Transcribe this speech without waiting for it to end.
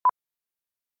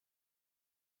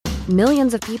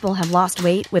Millions of people have lost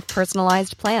weight with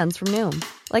personalized plans from Noom.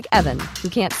 Like Evan, who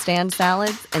can't stand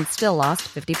salads and still lost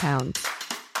 50 pounds.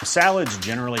 Salads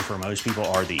generally for most people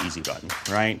are the easy button,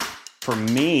 right? For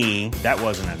me, that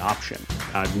wasn't an option.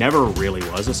 I never really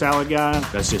was a salad guy.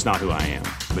 That's just not who I am.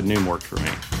 But Noom worked for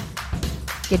me.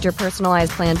 Get your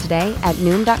personalized plan today at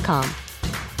Noom.com.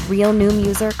 Real Noom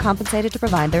user compensated to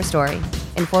provide their story.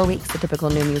 In 4 weeks, the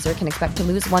typical Noom user can expect to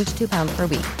lose 1 to 2 pounds per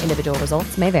week. Individual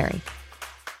results may vary.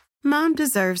 Mom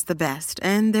deserves the best,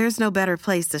 and there's no better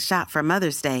place to shop for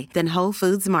Mother's Day than Whole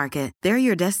Foods Market. They're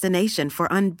your destination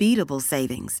for unbeatable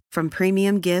savings, from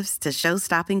premium gifts to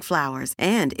show-stopping flowers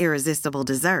and irresistible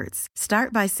desserts.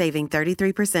 Start by saving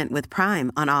 33% with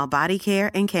Prime on all body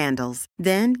care and candles.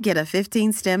 Then get a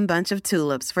 15-stem bunch of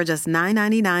tulips for just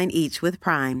 $9.99 each with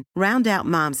Prime. Round out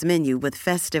Mom's menu with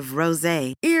festive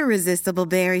rosé, irresistible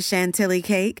berry chantilly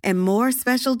cake, and more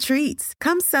special treats.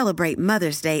 Come celebrate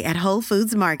Mother's Day at Whole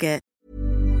Foods Market.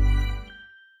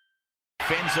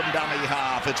 Fensom dummy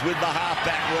half. It's with the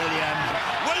halfback, Williams.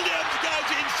 Williams goes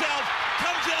himself,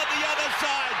 comes out the other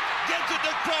side, gets it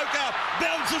to Croker,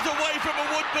 bounces away from a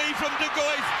would-be from De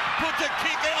Gois, puts a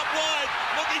kick out wide,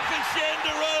 looking for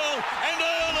Shander Earl, and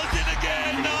Earl is in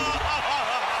again. No!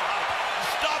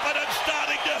 Stop it, it's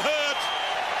starting to hurt.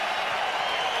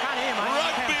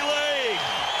 Rugby league.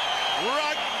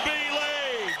 Rugby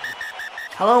league.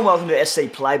 Hello and welcome to SC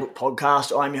Playbook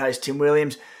Podcast. I'm your host, Tim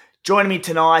Williams. Joining me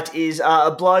tonight is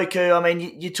a bloke who, I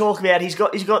mean, you talk about he's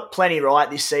got plenty right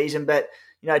this season, but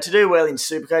you know, to do well in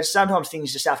Supercoach, sometimes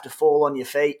things just have to fall on your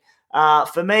feet.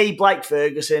 For me, Blake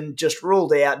Ferguson just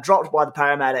ruled out, dropped by the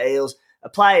Parramatta Eels, a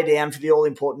player down for the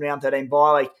all-important round 13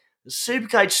 bye week. The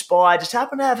Supercoach Spy just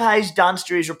happened to have Hayes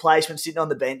Dunster, his replacement, sitting on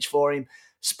the bench for him.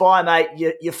 Spy,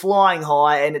 mate, you're flying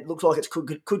high, and it looks like it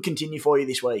could continue for you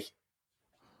this week.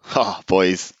 Oh,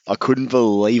 boys, I couldn't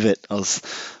believe it. I was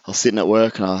sitting at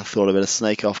work and I thought I'd better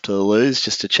sneak off to the Loos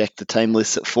just to check the team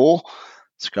list at 4.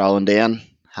 Scrolling down,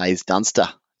 Hayes Dunster,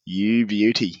 you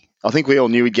beauty. I think we all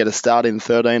knew we'd get a start in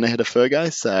 13 ahead of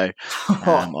Fergo, so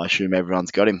I assume everyone's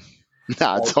got him.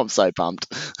 I'm so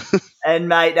pumped. And,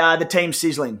 mate, the team's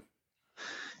sizzling.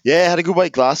 Yeah, had a good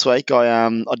week last week.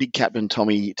 I did captain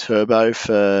Tommy Turbo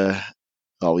for...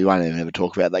 Oh, we won't even ever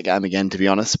talk about that game again, to be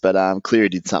honest. But Cleary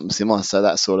did something similar, so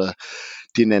that sort of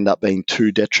didn't end up being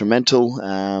too detrimental.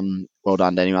 Well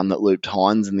done to anyone that looped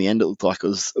Hines in the end. It looked like it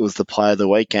was the play of the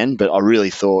weekend, but I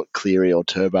really thought Cleary or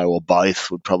Turbo or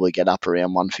both would probably get up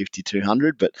around 150,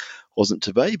 200, but wasn't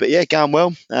to be. But yeah, going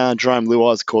well. Jerome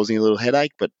Luai's causing a little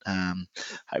headache, but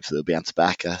hopefully he'll bounce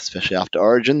back, especially after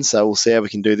Origin. So we'll see how we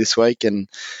can do this week. And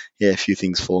yeah, a few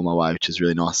things fall my way, which is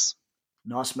really nice.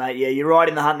 Nice, mate. Yeah, you're right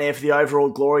in the hunt there for the overall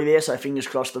glory there, so fingers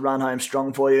crossed the run home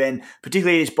strong for you, and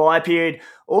particularly this bye period.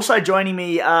 Also joining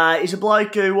me is a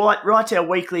bloke who writes our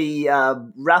weekly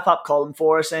wrap-up column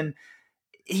for us, and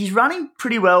he's running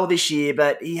pretty well this year,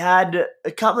 but he had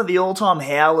a couple of the all-time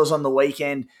howlers on the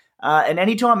weekend, and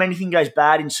anytime anything goes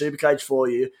bad in Supercoach for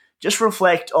you, just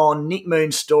reflect on Nick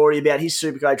Moon's story about his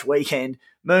Supercoach weekend.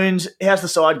 Moons, how's the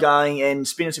side going, and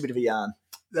spin us a bit of a yarn.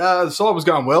 The side was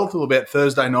going well till about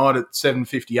Thursday night at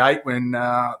 7:58 when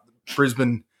the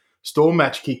Brisbane Storm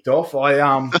match kicked off.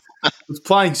 I was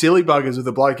playing silly buggers with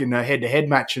a bloke in a head-to-head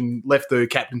match and left the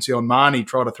captaincy on Marnie,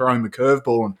 tried to throw him a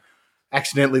curveball and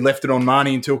accidentally left it on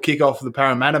Marnie until kick-off of the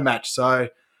Parramatta match. So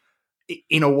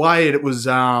in a way it was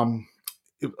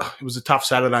it was a tough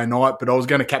Saturday night, but I was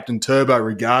going to captain Turbo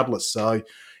regardless. So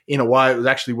in a way it was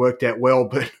actually worked out well,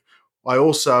 but I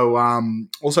also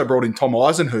brought in Tom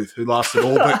Eisenhuth, who lasted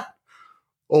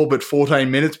all but 14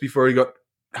 minutes before he got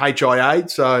HIA'd.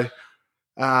 So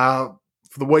for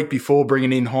the week before,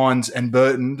 bringing in Hines and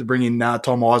Burton to bring in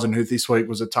Tom Eisenhuth this week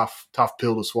was a tough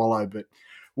pill to swallow. But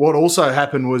what also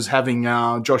happened was having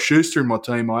Josh Schuster in my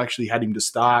team. I actually had him to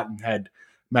start and had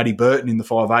Matty Burton in the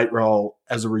 5'8" role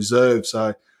as a reserve.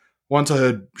 So once I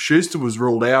heard Schuster was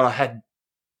ruled out, I had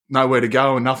nowhere to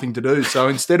go and nothing to do. So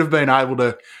instead of being able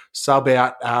to sub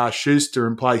out Schuster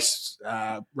and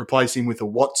replace him with a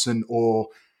Watson or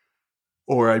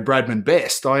a Bradman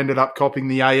Best, I ended up copying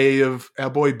the AE of our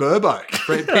boy Burbo,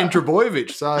 Ben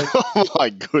Trebojevic. So, oh my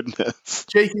goodness.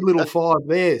 Cheeky little 5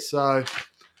 there. So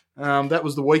that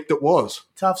was the week that was.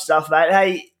 Tough stuff, mate.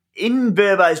 Hey, in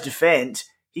Burbo's defence,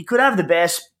 he could have the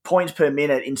best points per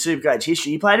minute in Supercoach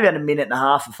history. He played about a minute and a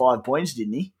half for 5 points,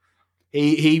 didn't he?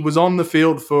 He was on the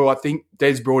field for, I think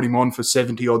Des brought him on for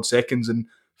 70-odd seconds, and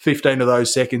 15 of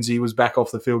those seconds he was back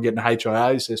off the field getting a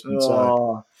HIA assessment.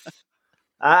 Oh.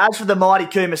 As for the mighty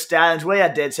Cooma Stallions, we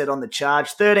are dead set on the charge.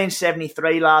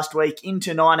 1373 last week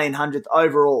into 1900th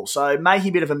overall. So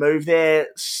making a bit of a move there.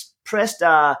 Pressed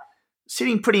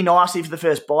sitting pretty nicely for the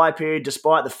first bye period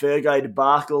despite the Fergo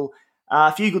debacle.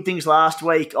 A few good things last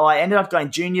week. I ended up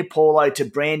going Junior Paulo to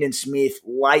Brandon Smith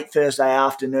late Thursday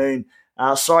afternoon.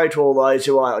 Sorry to all those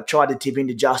who I tried to tip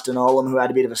into Justin Olam, who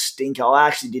had a bit of a stinker. I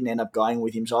actually didn't end up going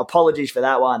with him, so apologies for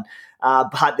that one.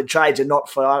 But the trades are not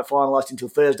finalised until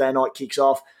Thursday night kicks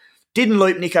off. Didn't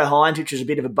loop Nico Hines, which was a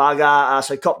bit of a bugger.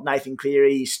 So copped Nathan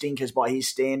Cleary, stinkers by his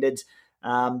standards.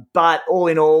 But all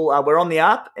in all, we're on the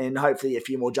up and hopefully a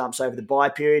few more jumps over the bye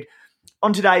period.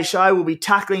 On today's show, we'll be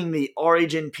tackling the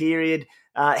Origin period,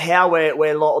 how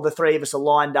the three of us are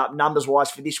lined up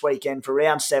numbers-wise for this weekend for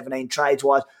round 17,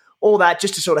 trades-wise, all that,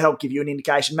 just to sort of help give you an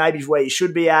indication maybe of where you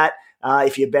should be at,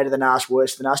 if you're better than us,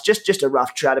 worse than us, just a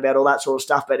rough chat about all that sort of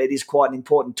stuff, but it is quite an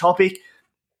important topic.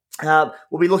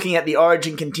 We'll be looking at the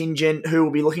Origin contingent, who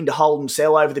will be looking to hold and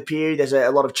sell over the period. There's a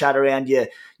lot of chat around your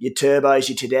Turbos,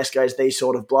 your Tedescos, these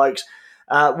sort of blokes.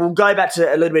 We'll go back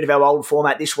to a little bit of our old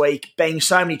format this week, being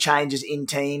so many changes in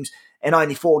teams and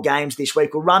only 4 games this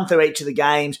week. We'll run through each of the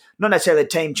games, not necessarily the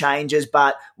team changes,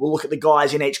 but we'll look at the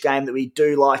guys in each game that we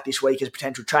do like this week as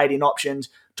potential trading options.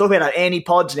 Talk about our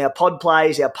anti-pods and our pod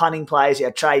plays, our punting plays,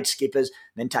 our trade skippers,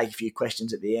 and then take a few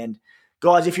questions at the end.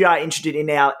 Guys, if you are interested in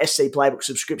our SC Playbook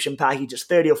subscription package, it's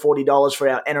 $30 or $40 for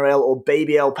our NRL or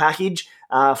BBL package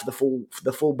for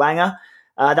the full banger.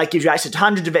 That gives you access to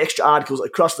hundreds of extra articles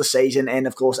across the season and,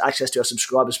 of course, access to our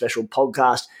subscriber special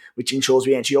podcast, which ensures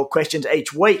we answer your questions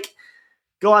each week.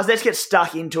 Guys, let's get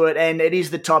stuck into it, and it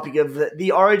is the topic of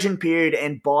the Origin period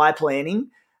and bye planning.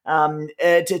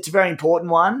 It's a very important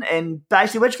one, and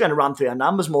basically we're just going to run through our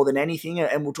numbers more than anything,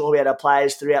 and we'll talk about our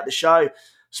players throughout the show.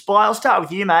 Spy, I'll start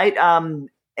with you, mate.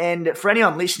 And for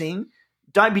anyone listening,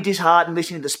 don't be disheartened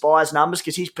listening to the Spy's numbers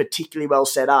because he's particularly well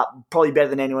set up, probably better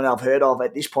than anyone I've heard of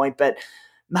at this point, but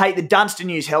mate, the Dunstan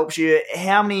news helps you.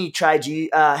 How many players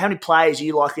are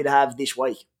you likely to have this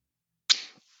week?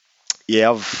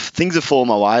 Yeah, things have fallen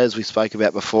my way, as we spoke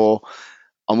about before.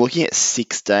 I'm looking at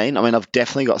 16. I mean, I've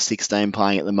definitely got 16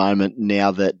 playing at the moment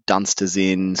now that Dunster's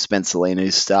in, Spencer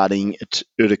Linu's starting,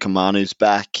 Udakamanu's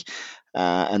back,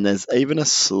 and there's even a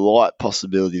slight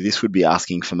possibility, this would be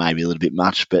asking for maybe a little bit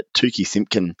much, but Tukey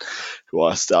Simpkin, who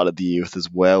I started the year with as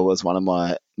well as one of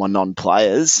my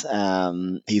non-players,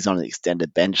 he's on an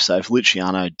extended bench, so if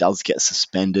Luciano does get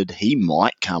suspended, he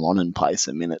might come on and play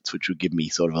some minutes, which would give me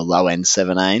sort of a low-end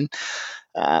 17.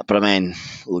 But I mean,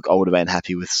 look, I would have been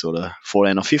happy with sort of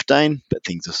 14 or 15, but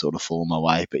things have sort of fallen my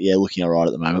way. But yeah, looking all right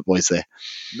at the moment, boys, there.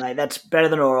 Mate, that's better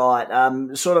than all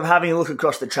right. Sort of having a look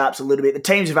across the traps a little bit. The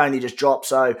teams have only just dropped,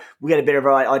 so we get a bit of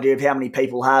an idea of how many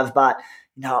people have. But,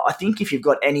 I think if you've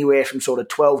got anywhere from sort of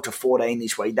 12 to 14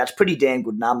 this week, that's pretty damn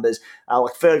good numbers.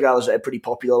 Like Fergo was a pretty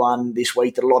popular one this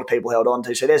week that a lot of people held on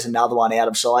to. So there's another one out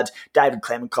of sides. David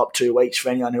Clement copped 2 weeks for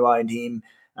anyone who owned him.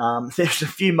 There's a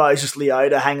few Moses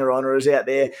Leota hanger-oners out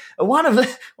there. One of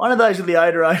those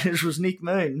Leota owners was Nick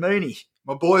Mooney.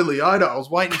 My boy Leota. I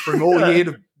was waiting for him all year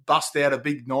to bust out a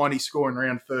big 90 score in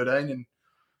round 13, and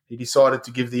he decided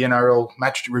to give the NRL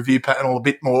match review panel a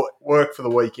bit more work for the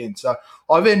weekend. So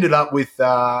I've ended up with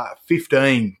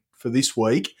 15 for this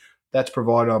week. That's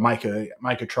provided I make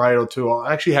a trade or two.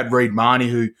 I actually had Reid Marnie,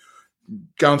 who,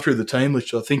 going through the team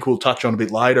list, I think we'll touch on a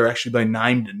bit later, actually been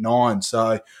named at 9.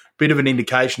 So bit of an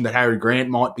indication that Harry Grant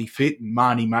might be fit and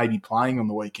Marnie may be playing on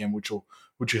the weekend, which will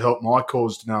help my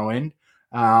cause to no end.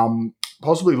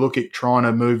 Possibly look at trying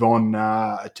to move on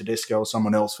a Tedesco or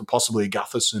someone else for possibly a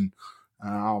Gutherson.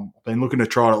 I've been looking to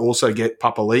try to also get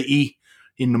Papali'i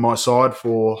into my side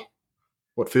for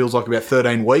what feels like about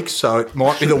 13 weeks, so it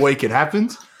might be the week it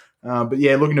happens. But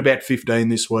yeah, looking about 15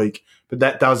 this week. But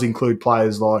that does include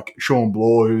players like Sean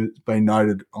Bloor, who's been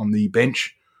noted on the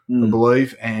bench, I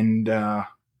believe, and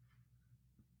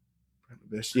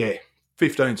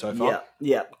 15 so far.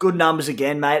 Yeah. Good numbers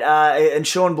again, mate. And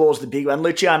Sean Bloor's the big one.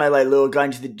 Luciano Leilua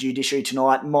going to the judiciary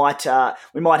tonight. We might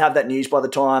have that news by the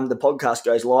time the podcast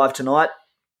goes live tonight.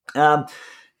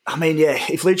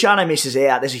 If Luciano misses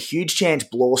out, there's a huge chance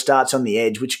Bloor starts on the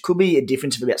edge, which could be a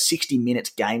difference of about 60 minutes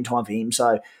game time for him.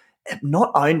 So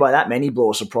not owned by that many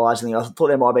Bloor, surprisingly. I thought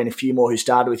there might have been a few more who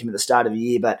started with him at the start of the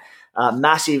year, but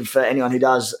massive for anyone who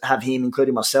does have him,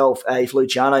 including myself, if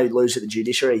Luciano loses at the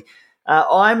judiciary.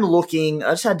 I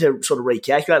just had to sort of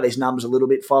recalculate these numbers a little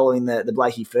bit following the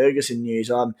Blakey Ferguson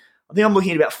news. I think I'm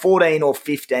looking at about 14 or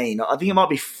 15. I think it might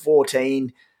be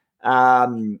 14,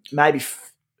 maybe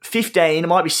 15. It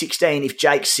might be 16 if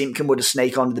Jake Simpkin were to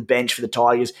sneak onto the bench for the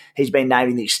Tigers. He's been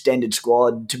named in the extended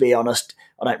squad. To be honest,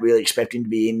 I don't really expect him to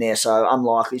be in there, so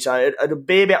unlikely. So it'll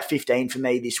be about 15 for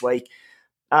me this week.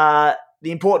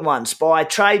 The important one, Spy,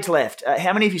 trades left.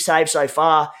 How many have you saved so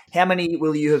far? How many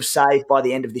will you have saved by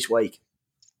the end of this week?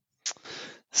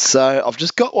 So I've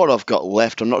just got what I've got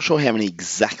left. I'm not sure how many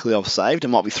exactly I've saved. It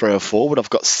might be 3 or 4, but I've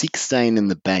got 16 in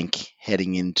the bank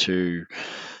heading into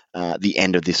the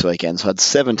end of this weekend. So I had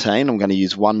 17. I'm going to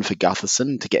use 1 for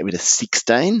Gutherson to get me to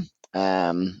 16.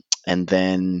 And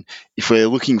then if we're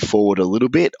looking forward a little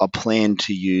bit, I plan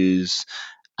to use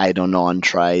 8 or 9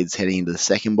 trades heading into the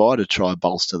second bye to try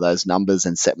bolster those numbers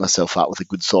and set myself up with a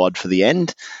good side for the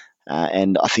end.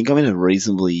 And I think I'm in a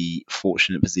reasonably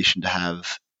fortunate position to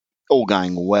have, all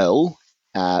going well,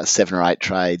 7 or 8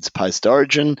 trades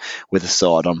post-Origin with a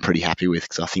side I'm pretty happy with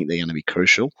because I think they're going to be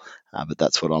crucial. But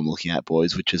that's what I'm looking at,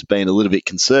 boys, which has been a little bit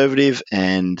conservative,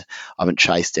 and I haven't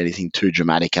chased anything too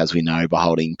dramatic, as we know, by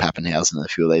holding Pappenhausen and a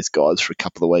few of these guys for a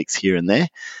couple of weeks here and there.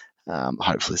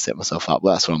 Hopefully set myself up.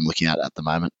 Well, that's what I'm looking at the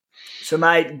moment. So,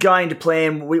 mate, going to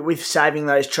plan with saving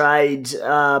those trades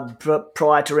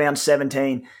prior to round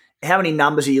 17, how many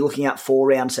numbers are you looking at for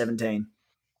round 17?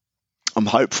 I'm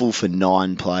hopeful for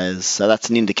 9 players, so that's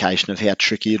an indication of how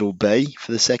tricky it'll be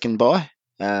for the second bye.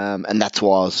 And that's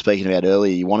why I was speaking about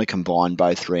earlier. You want to combine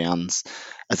both rounds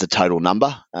as a total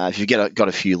number. If you've got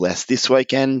a few less this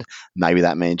weekend, maybe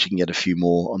that means you can get a few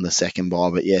more on the second bye.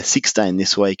 But yeah, 16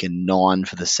 this week and 9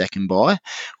 for the second bye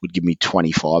would give me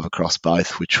 25 across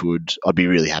both, which I'd be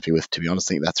really happy with, to be honest.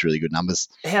 I think that's really good numbers.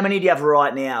 How many do you have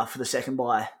right now for the second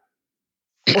bye?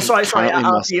 Sorry,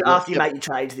 after you make your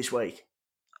trades this week.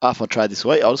 After I trade this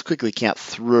week, I'll just quickly count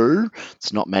through.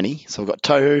 It's not many. So I've got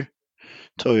Tohu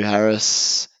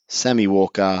Harris, Sammy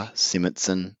Walker,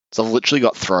 Simonson. So I've literally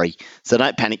got 3. So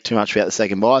don't panic too much about the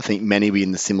second bye. I think many will be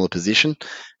in the similar position.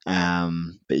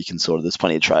 But you can there's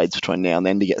plenty of trades between now and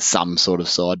then to get some sort of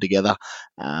side together,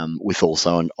 with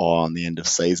also an eye on the end of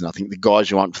season. I think the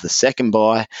guys you want for the second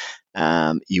bye,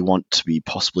 you want to be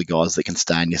possibly guys that can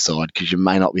stay in your side, because you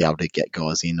may not be able to get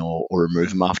guys in or remove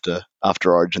them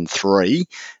after Origin 3,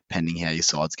 depending how your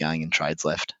side's going and trades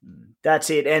left.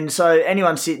 That's it. And so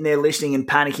anyone sitting there listening and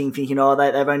panicking, thinking,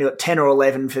 they've only got 10 or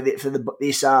 11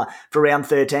 for round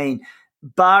 13,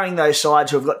 barring those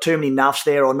sides who have got too many nuffs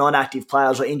there, or non-active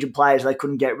players or injured players they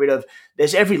couldn't get rid of,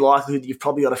 there's every likelihood that you've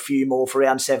probably got a few more for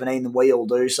round 17 than we all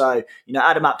do. So,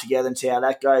 add them up together and see how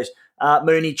that goes.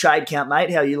 Mooney, trade count, mate,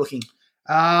 how are you looking?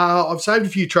 I've saved a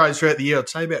few trades throughout the year. I'd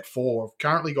say about 4. I've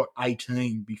currently got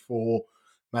 18 before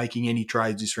making any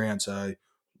trades this round, so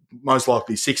most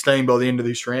likely 16 by the end of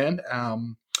this round.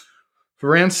 For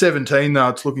round 17, though,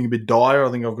 it's looking a bit dire. I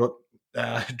think I've got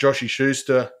Joshy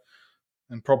Schuster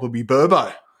and probably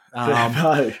Burbo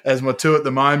as my 2 at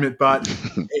the moment, but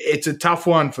it's a tough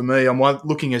one for me. I'm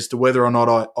looking as to whether or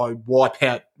not I wipe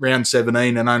out round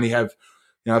 17 and only have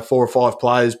 4 or 5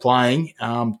 players playing,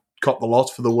 cop the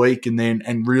lots for the week,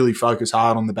 and really focus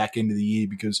hard on the back end of the year,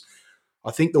 because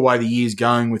I think the way the year's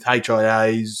going with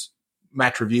HIAs,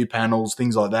 match review panels,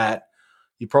 things like that,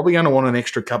 you're probably going to want an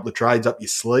extra couple of trades up your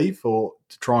sleeve or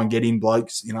to try and get in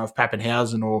blokes. If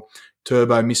Pappenhausen or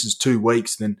Turbo misses 2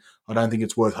 weeks, then I don't think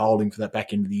it's worth holding for that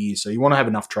back end of the year. So you want to have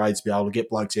enough trades to be able to get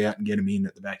blokes out and get them in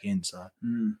at the back end. So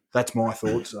that's my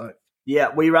thoughts. So.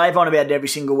 Yeah, we rave on about it every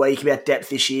single week about depth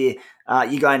this year.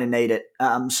 You're going to need it.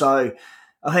 So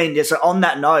I mean, so on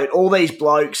that note, all these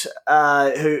blokes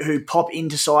who pop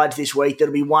into sides this week,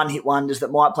 that'll be one-hit wonders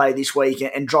that might play this week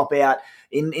and drop out.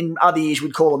 In other years,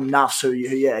 we'd call them nuffs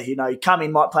who come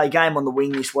in, might play a game on the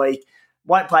wing this week,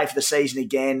 won't play for the season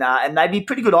again, and they'd be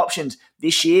pretty good options.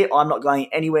 This year, I'm not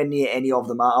going anywhere near any of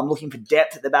them. I'm looking for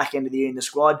depth at the back end of the year in the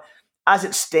squad. As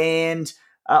it stands,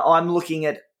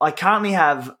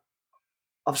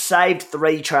 I've saved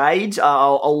 3 trades.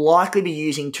 I'll likely be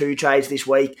using 2 trades this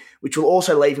week, which will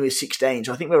also leave me with 16.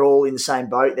 So I think we're all in the same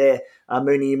boat there.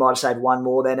 Mooney, you might have saved 1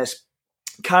 more than us.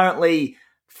 Currently,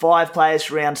 5 players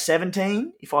for round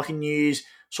 17. If I can use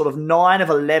sort of 9 of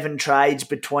 11 trades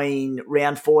between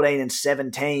round 14 and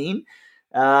 17,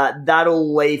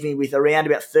 that'll leave me with around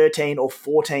about 13 or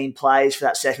 14 players for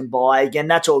that second bye. Again,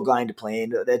 that's all going to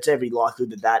plan. There's every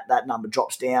likelihood that number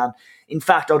drops down. In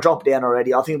fact, I'll drop it down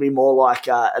already. I think it'll be more like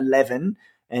 11,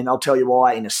 and I'll tell you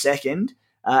why in a second.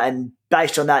 And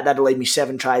based on that, that'll leave me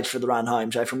 7 trades for the run home,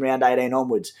 so from round 18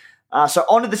 onwards. So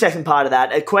on to the second part of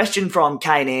that. A question from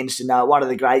Kane Anderson, one of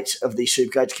the greats of the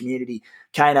Supercoach community.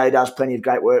 Kano does plenty of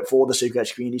great work for the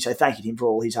Supercoach community, so thank you to him for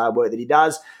all his hard work that he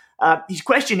does. His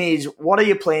question is, what are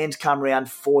your plans come round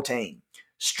 14?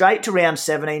 Straight to round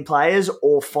 17 players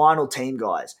or final team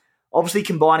guys? Obviously,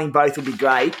 combining both would be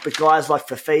great, but guys like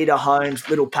Fafita, Holmes,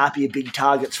 Little Pappy are big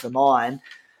targets for mine.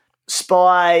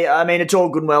 Spy, I mean, it's all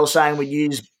good and well saying we'd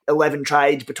use 11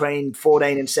 trades between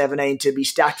 14 and 17 to be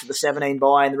stacked for the 17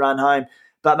 bye and the run home.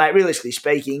 But, mate, realistically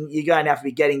speaking, you're going to have to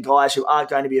be getting guys who aren't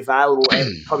going to be available,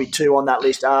 and probably 2 on that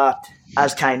list are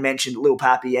as Kane mentioned, Lil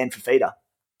Pappy and Fafita.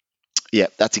 Yeah,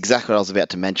 that's exactly what I was about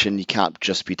to mention. You can't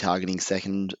just be targeting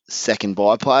second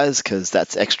buy players because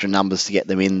that's extra numbers to get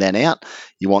them in then out.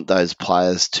 You want those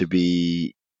players to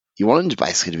be, you want them to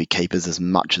basically to be keepers as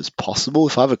much as possible.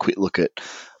 If I have a quick look at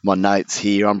my notes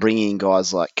here, I'm bringing in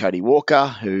guys like Cody Walker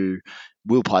who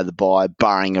will play the buy,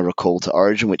 barring a recall to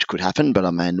Origin, which could happen, but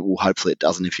I mean, well, hopefully it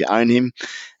doesn't if you own him.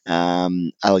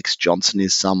 Alex Johnson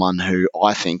is someone who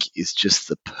I think is just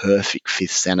the perfect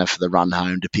fifth centre for the run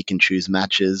home to pick and choose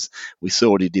matches. We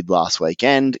saw what he did last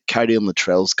weekend. Cody and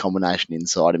Latrell's combination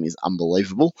inside him is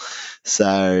unbelievable.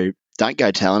 So don't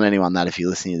go telling anyone that if you're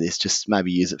listening to this. Just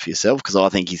maybe use it for yourself because I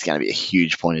think he's going to be a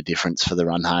huge point of difference for the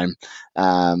run home.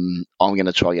 I'm going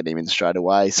to try to get him in straight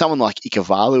away. Someone like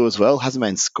Ikavalu as well hasn't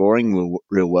been scoring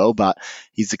real well, but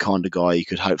he's the kind of guy you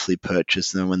could hopefully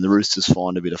purchase. And when the Roosters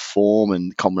find a bit of form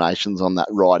and combinations on that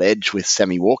right edge with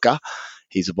Sammy Walker,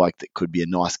 he's a bloke that could be a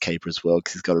nice keeper as well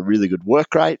because he's got a really good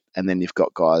work rate. And then you've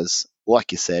got guys,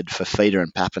 like you said, Fafita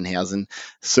and Pappenhausen.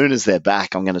 As soon as they're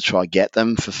back, I'm going to try get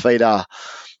them. Fafita,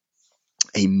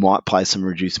 he might play some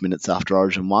reduced minutes after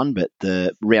Origin 1, but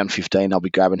the round 15, I'll be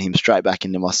grabbing him straight back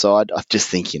into my side. I just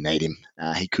think you need him.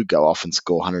 He could go off and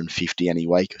score 150 any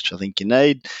week, which I think you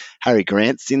need. Harry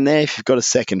Grant's in there. If you've got a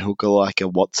second hooker like a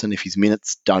Watson, if his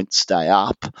minutes don't stay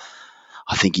up,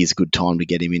 I think he's a good time to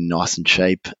get him in nice and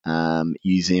cheap.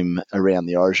 Use him around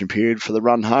the Origin period for the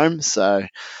run home. So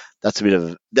that's a bit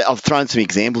of, I've thrown some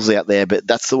examples out there, but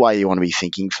that's the way you want to be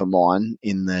thinking for mine,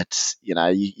 in that, you know,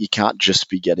 you can't just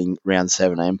be getting round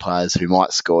 17 players who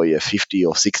might score you 50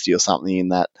 or 60 or something in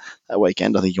that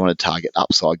weekend. I think you want to target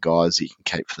upside guys that you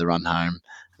can keep for the run home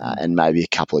and maybe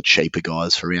a couple of cheaper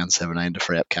guys for round 17 to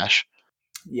free up cash.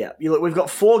 Yeah, look, we've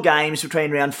got 4 games between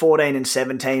round 14 and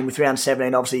 17. With round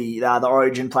 17, obviously, the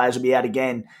Origin players will be out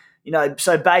again. You know,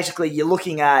 so basically you're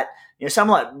looking at, you know,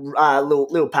 someone like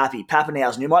Lil Pappy,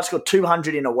 Pappenhausen, who might score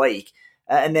 200 in a week,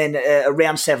 and then a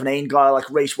round 17 guy like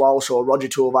Reece Walsh or Roger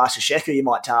Tuivasa-Sheck you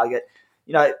might target.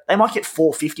 You know, they might get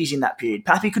 450s in that period.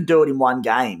 Pappy could do it in one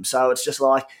game. So it's just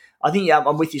like, I think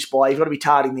I'm with you, Spy. You've got to be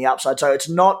targeting the upside. So it's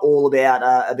not all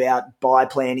about buy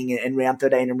planning in round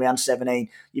 13 and round 17.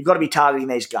 You've got to be targeting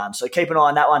these guns. So keep an eye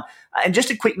on that one. And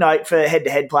just a quick note for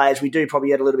head-to-head players, we do probably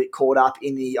get a little bit caught up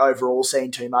in the overall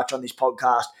scene too much on this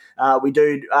podcast. We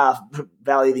do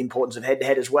value the importance of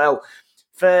head-to-head as well.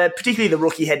 For particularly the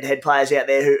rookie head-to-head players out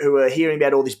there who are hearing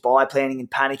about all this buy planning and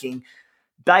panicking,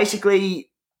 basically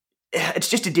it's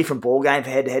just a different ball game for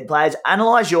head-to-head players.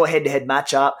 Analyse your head-to-head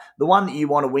matchup, the one that you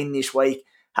want to win this week.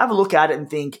 Have a look at it and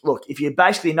think, look, if you're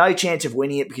basically no chance of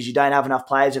winning it because you don't have enough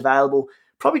players available,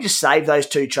 probably just save those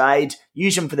 2 trades,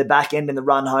 use them for the back end and the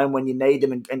run home when you need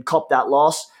them and cop that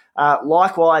loss.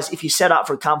 Likewise, if you set up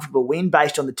for a comfortable win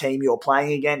based on the team you're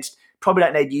playing against, probably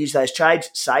don't need to use those trades,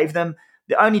 save them.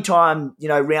 The only time, you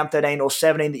know, round 13 or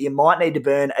 17 that you might need to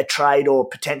burn a trade or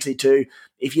potentially 2,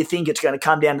 if you think it's going to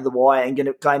come down to the wire and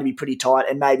going to be pretty tight,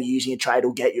 and maybe using a trade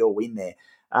will get you a win there.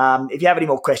 If you have any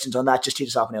more questions on that, just hit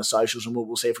us up on our socials and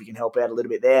we'll see if we can help out a little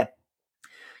bit there.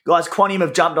 Guys, Quantium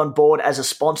have jumped on board as a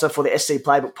sponsor for the SC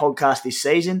Playbook podcast this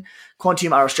season.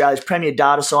 Quantium are Australia's premier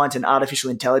data science and artificial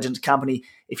intelligence company.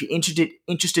 If you're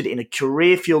interested in a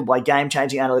career fueled by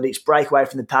game-changing analytics, break away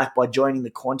from the pack by joining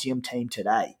the Quantium team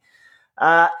today.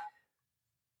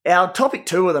 Our topic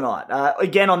 2 of the night,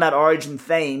 again on that Origin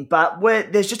theme, but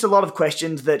there's just a lot of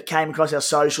questions that came across our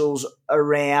socials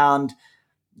around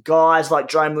guys like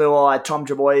Jerome Luai, Tom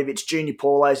Trbojevic, Junior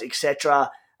Paulos,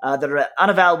 etc., that are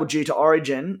unavailable due to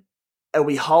Origin. Are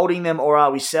we holding them or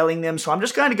are we selling them? So I'm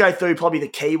just going to go through probably the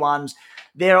key ones.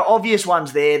 There are obvious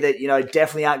ones there that, you know,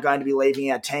 definitely aren't going to be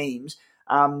leaving our teams.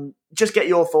 Just get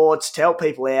your thoughts, tell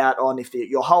people out on if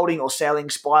you're holding or selling.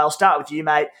 Spy, I'll start with you,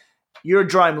 mate. You're a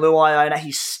Jerome Luai owner.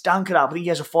 He stunk it up. I think he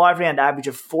has a 5-round average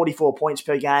of 44 points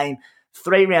per game,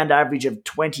 3-round average of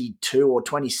 22 or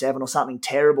 27 or something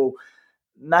terrible.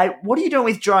 Mate, what are you doing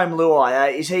with Jerome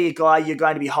Luai? Is he a guy you're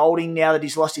going to be holding now that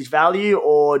he's lost his value,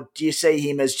 or do you see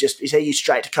him as just, is he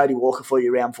straight to Cody Walker for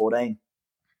you round 14?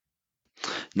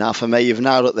 No, for me, you've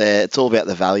nailed it there. It's all about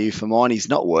the value for mine. He's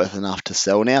not worth enough to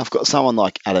sell now. I've got someone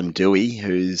like Adam Dewey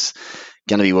who's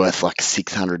going to be worth like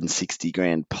 660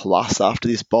 grand plus after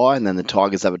this buy, and then the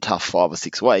Tigers have a tough 5 or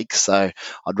 6 weeks. So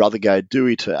I'd rather go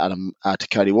Dewey to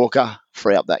Cody Walker,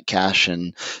 free up that cash,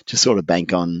 and just sort of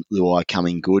bank on Luai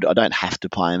coming good. I don't have to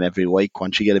play him every week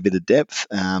once you get a bit of depth.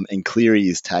 And Cleary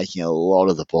is taking a lot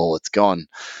of the ball. It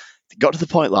got to the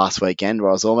point last weekend where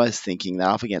I was almost thinking they're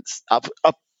up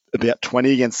about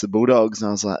 20 against the Bulldogs, and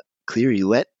I was like, Cleary,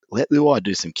 let let Luai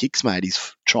do some kicks, mate.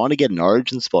 He's trying to get an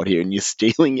origin spot here and you're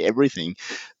stealing everything.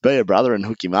 Be a brother and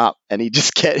hook him up. And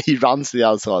he runs to the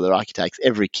other side of the ruck. He takes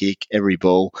every kick, every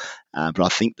ball. But I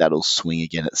think that'll swing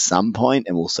again at some point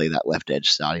and we'll see that left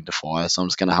edge starting to fire. So I'm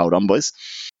just going to hold on, boys.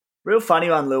 Real funny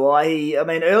one, Luai.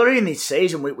 Earlier in this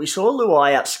season, we saw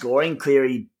Luai outscoring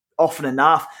Cleary often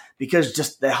enough because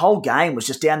just the whole game was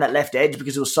just down that left edge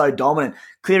because it was so dominant.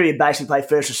 Cleary would basically play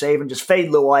first receiver and just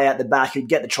feed Luai out the back, who'd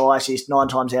get the try assist 9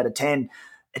 times out of 10.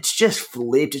 It's just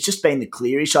flipped. It's just been the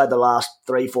Cleary show the last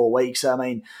 3-4 weeks.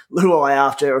 Luai,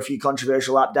 after a few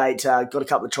controversial updates, got a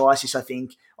couple of try assists, I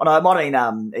think. Oh, no, it might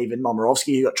have been even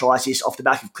Momirovski who got try assists off the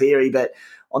back of Cleary, but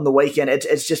on the weekend,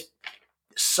 it's just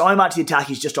so much of the attack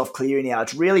is just off Cleary now.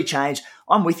 It's really changed.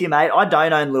 I'm with you, mate. I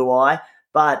don't own Luai,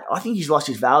 but I think he's lost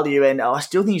his value, and I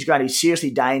still think he's going to be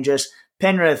seriously dangerous.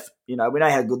 Penrith, we know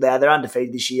how good they are. They're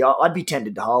undefeated this year. I'd be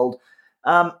tempted to hold.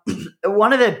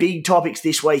 One of the big topics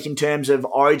this week in terms of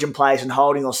origin players and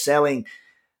holding or selling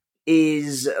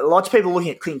is lots of people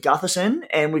looking at Clint Gutherson,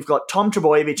 and we've got Tom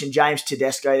Trbojevic and James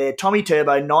Tedesco there. Tommy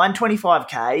Turbo,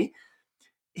 $925K.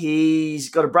 He's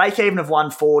got a break-even of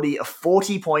 140, a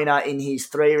 40-pointer in his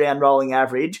 3-round rolling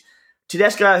average.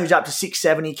 Tedesco, who's up to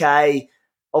 670K,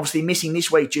 obviously missing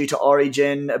this week due to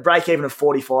Origin, a break-even of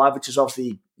 45, which is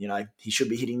obviously, he should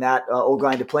be hitting that, all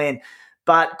going to plan.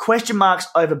 But question marks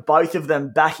over both of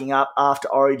them backing up after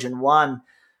Origin 1.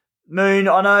 Moon,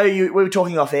 I know we were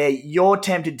talking off air. You're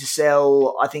tempted to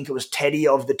sell, I think it was Teddy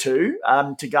of the two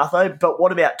to Gutho, but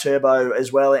what about Turbo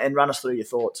as well? And run us through your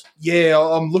thoughts. Yeah,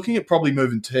 I'm looking at probably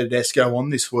moving Tedesco on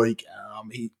this week.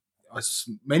 I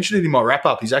mentioned it in my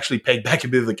wrap-up. He's actually pegged back a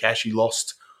bit of the cash he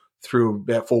lost through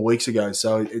about 4 weeks ago.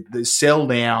 So the sell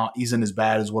now isn't as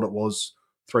bad as what it was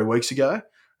 3 weeks ago.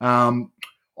 I've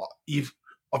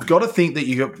got to think that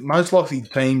you got most likely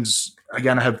teams are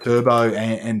going to have Turbo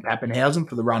and Pappenhausen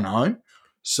for the run home.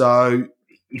 So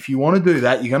if you want to do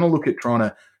that, you're going to look at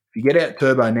if you get out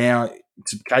Turbo now,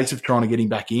 it's a case of trying to get him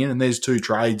back in. And there's 2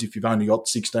 trades if you've only got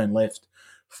 16 left,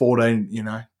 14,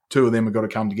 2 of them have got to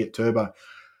come to get Turbo.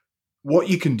 What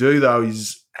you can do, though,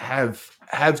 is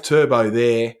have Turbo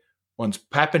there once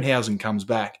Pappenhausen comes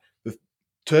back. The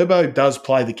Turbo does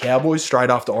play the Cowboys straight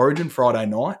after Origin Friday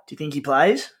night. Do you think he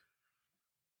plays?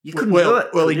 You couldn't do it.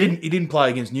 Well, he didn't play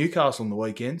against Newcastle on the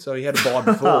weekend, so he had a bye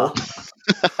before.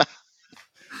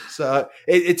 So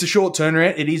it's a short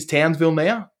turnaround. It is Townsville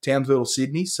now, Townsville or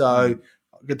Sydney. So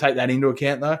I could take that into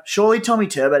account, though. Surely Tommy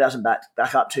Turbo doesn't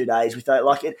back up 2 days with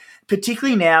that.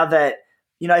 Particularly now that,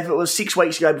 if it was 6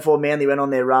 weeks ago before Manly went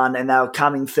on their run and they were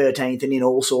coming 13th and in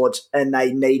all sorts and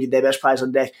they needed their best players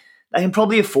on deck, they can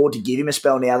probably afford to give him a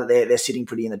spell now that they're sitting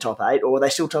pretty in the top 8, or are they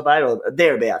still top 8 or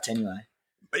thereabouts anyway?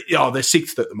 Yeah, they're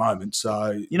 6th at the moment,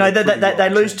 so they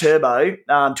lose Turbo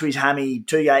to his hammy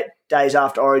 2 days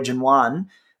after Origin 1.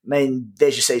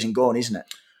 There's your season gone, isn't it?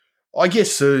 I guess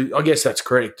so. I guess that's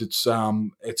correct. It's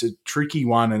a tricky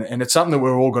one, and it's something that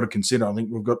we've all got to consider. I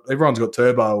think everyone's got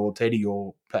Turbo or Teddy,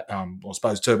 or I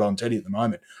suppose Turbo and Teddy at the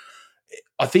moment.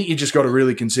 I think you just got to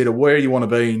really consider where you want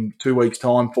to be in 2 weeks'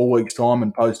 time, 4 weeks' time,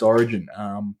 and post Origin.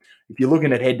 If you're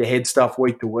looking at head-to-head stuff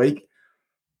week to week,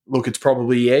 look, it's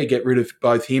probably, get rid of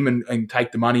both him and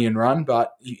take the money and run.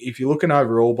 But if you're looking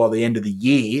overall by the end of the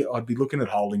year, I'd be looking at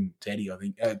holding Teddy, I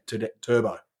think,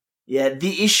 Turbo. Yeah,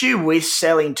 the issue with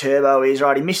selling Turbo is,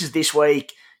 he misses this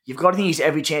week. You've got to think he's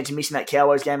every chance of missing that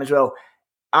Cowboys game as well.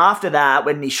 After that,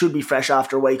 when he should be fresh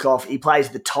after a week off, he plays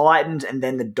the Titans and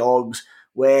then the Dogs,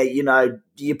 where, you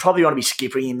probably want to be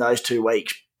skipping him those 2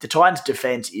 weeks. The Titans'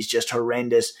 defense is just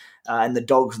horrendous, and the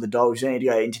Dogs are the Dogs. You don't need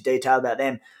to go into detail about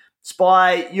them.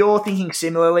 Spy, you're thinking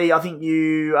similarly. I think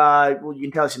you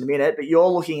can tell us in a minute, but you're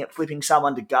looking at flipping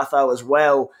someone to Gutho as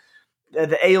well.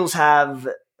 The Eels have,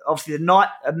 obviously,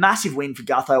 a massive win for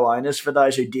Gutho owners, for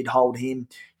those who did hold him.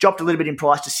 Dropped a little bit in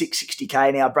price to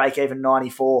 $660K now, break even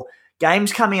 94.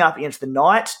 Games coming up against the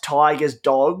Knights, Tigers,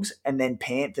 Dogs, and then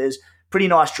Panthers. Pretty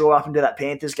nice draw up into that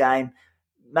Panthers game.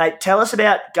 Mate, tell us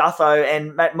about Gutho.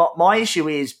 And mate, my issue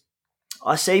is,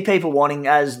 I see people wanting,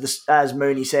 as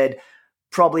Mooney said,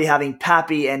 probably having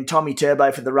Pappy and Tommy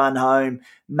Turbo for the run home,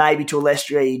 maybe to a lesser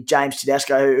degree James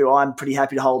Tedesco, who I'm pretty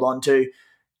happy to hold on to.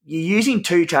 You're using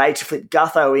 2 trades to flip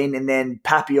Gutho in and then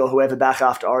Pappy or whoever back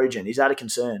after Origin. Is that a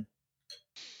concern?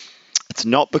 It's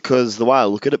not, because the way I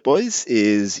look at it, boys,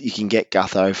 is you can get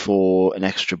Gutho for an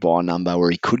extra buy number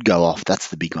where he could go off. That's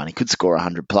the big one. He could score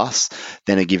 100 plus.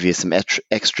 Then it'll give you some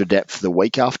extra depth the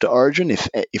week after Origin.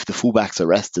 If the fullbacks are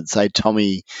rested, say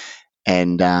Tommy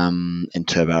and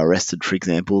Turbo are rested, for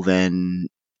example, then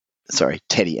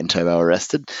Teddy and Turbo are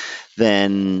rested,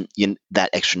 then that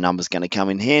extra number is going to come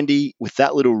in handy. With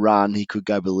that little run, he could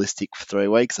go ballistic for 3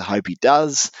 weeks. I hope he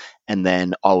does. And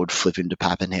then I would flip him to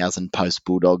Pappenhausen post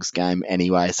Bulldogs game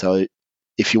anyway. So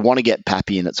if you want to get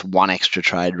Pappy and it's one extra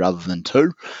trade rather than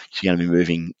two, you're going to be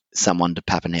moving someone to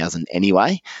Pappenhausen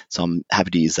anyway. So I'm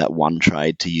happy to use that one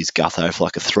trade to use Gutho for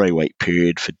like a 3-week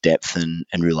period for depth and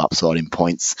real upside in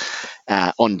points.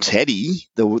 On Teddy,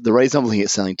 the reason I'm looking at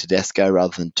selling Tedesco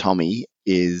rather than Tommy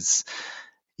is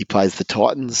he plays the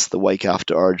Titans the week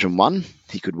after Origin 1.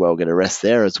 He could well get a rest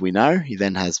there, as we know. He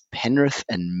then has Penrith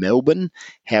and Melbourne.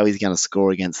 How he's going to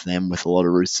score against them with a lot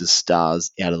of Roosters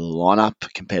stars out of the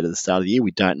lineup compared to the start of the year,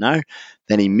 we don't know.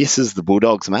 Then he misses the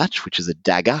Bulldogs match, which is a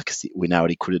dagger because we know what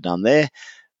he could have done there.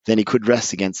 Then he could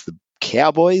rest against the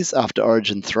Cowboys after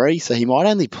Origin 3, so he might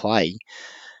only play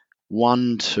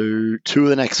two of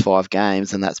the next 5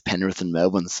 games, and that's Penrith and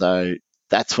Melbourne. So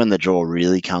that's when the draw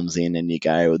really comes in and you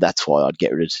go, well, that's why I'd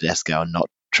get rid of Tedesco and not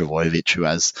Travojevic, who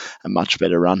has a much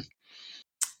better run.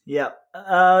 Yeah.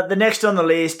 The next on the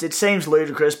list, it seems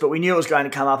ludicrous, but we knew it was going to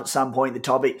come up at some point, the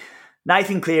topic.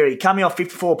 Nathan Cleary, coming off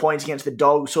 54 points against the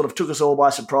Dogs, sort of took us all by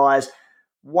surprise.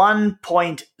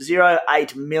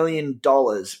 $1.08 million,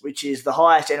 which is the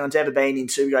highest anyone's ever been in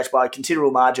Supercoach by a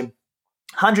considerable margin.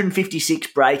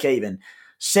 156 break even.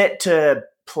 Set to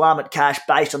plummet cash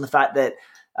based on the fact that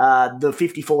the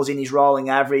 54's in his rolling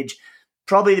average.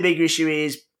 Probably the bigger issue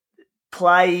is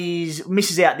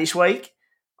misses out this week.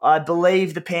 I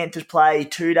believe the Panthers play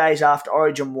 2 days after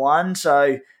Origin 1.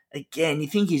 So, again, you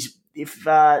think if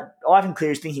Ivan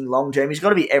Cleary is thinking long-term, he's got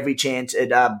to be every chance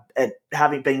at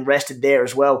having been rested there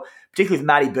as well, particularly with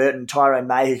Matty Burton, Tyrone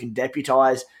May, who can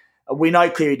deputise. We know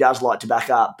Cleary does like to back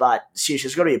up, but seriously,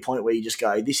 there's got to be a point where you just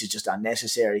go, this is just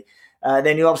unnecessary.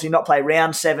 Then you'll obviously not play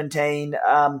round 17.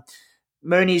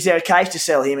 Mooney, is there a case to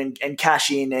sell him and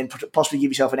cash in and possibly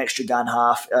give yourself an extra gun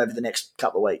half over the next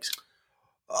couple of weeks?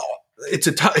 Oh,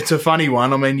 it's a funny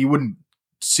one. I mean, you wouldn't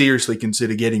seriously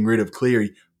consider getting rid of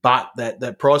Cleary, but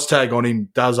that price tag on him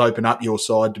does open up your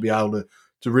side to be able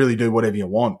to really do whatever you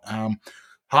want.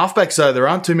 Halfbacks, though, there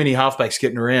aren't too many halfbacks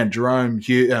getting around. Jerome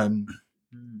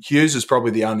Hughes is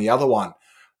probably the only other one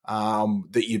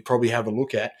that you'd probably have a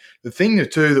look at. The thing,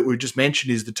 too, that we just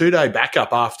mentioned is the 2-day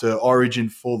backup after Origin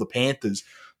for the Panthers.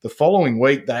 The following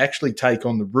week, they actually take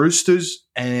on the Roosters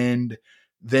and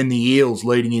then the Eels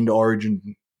leading into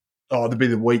Origin. Oh, it'll be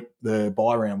the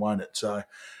bye round, won't it? So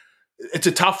it's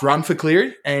a tough run for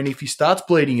Cleary, and if he starts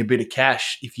bleeding a bit of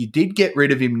cash, if you did get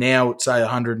rid of him now at, say,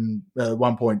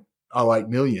 1.08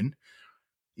 million,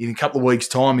 in a couple of weeks'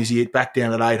 time, is he back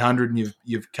down at 800 and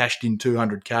you've cashed in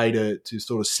 200K to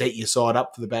sort of set your side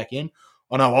up for the back end?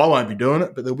 I know I won't be doing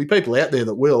it, but there'll be people out there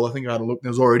that will. I think I had a look.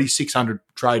 There's already 600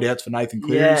 trade outs for Nathan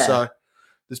Cleary. Yeah. So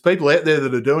there's people out there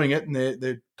that are doing it, and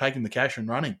they're taking the cash and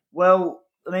running. Well,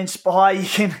 I mean, Spy,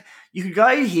 you could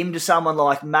go him to someone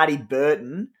like Matty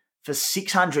Burton for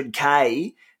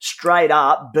 600K straight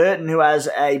up. Burton, who has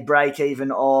a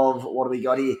break-even of, what do we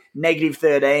got here?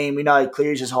 -13. We know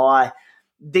Cleary's as high.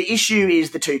 The issue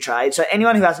is the 2 trades. So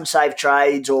anyone who hasn't saved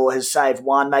trades or has saved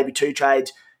 1, maybe 2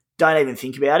 trades, don't even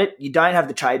think about it. You don't have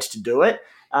the trades to do it.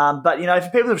 But, for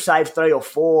people who have saved 3 or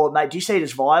 4, mate, do you see it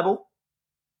as viable?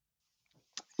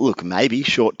 Look, maybe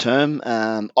short term.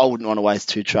 I wouldn't want to waste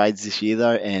 2 trades this year,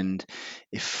 though. And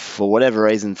if for whatever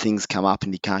reason things come up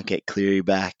and you can't get Cleary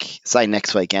back, say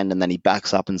next weekend, and then he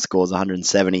backs up and scores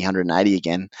 170, 180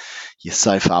 again, you're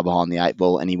so far behind the 8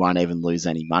 ball and he won't even lose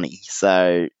any money.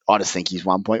 So I just think he's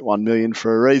 1.1 million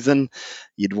for a reason.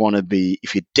 You'd want to be,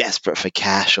 if you're desperate for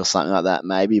cash or something like that,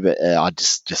 maybe. But I'd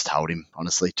just hold him,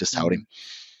 honestly. Just hold him.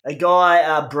 A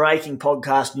guy breaking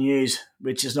podcast news,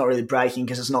 which is not really breaking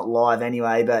because it's not live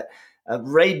anyway, but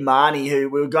Reid Marnie, who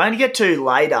we were going to get to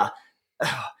later,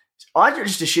 I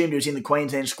just assumed he was in the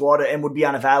Queensland squad and would be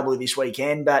unavailable this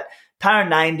weekend, but Parra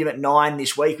named him at 9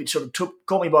 this week, which sort of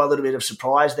caught me by a little bit of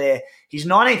surprise there. He's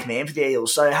 19th man for the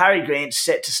Eels, so Harry Grant's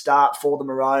set to start for the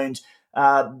Maroons.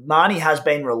 Marnie has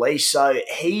been released, so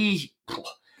he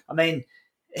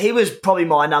was probably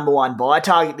my number 1 buy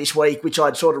target this week, which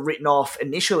I'd sort of written off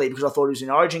initially because I thought he was in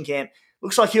Origin camp.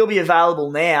 Looks like he'll be available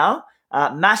now.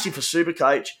 Massive for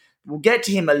Supercoach. We'll get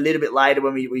to him a little bit later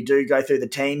when we do go through the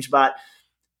teams, but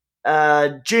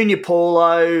Junior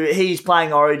Paulo, he's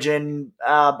playing Origin.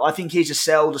 I think he's a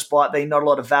sell despite being not a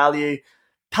lot of value.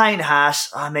 Payne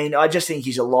Haas, I just think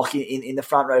he's a lock in the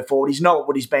front row forward. He's not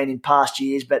what he's been in past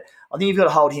years, but I think you've got to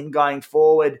hold him going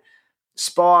forward.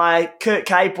 Spy, Kurt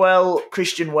Capewell,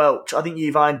 Christian Welch. I think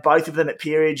you've owned both of them at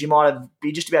periods. You might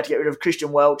be just about to get rid of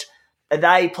Christian Welch. Are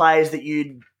they players that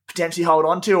you'd potentially hold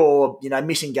on to, or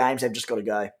missing games, they've just got to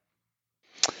go?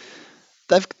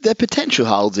 they're potential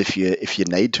holds if you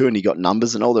need to and you got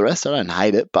numbers and all the rest. I don't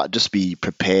hate it, but just be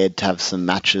prepared to have some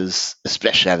matches,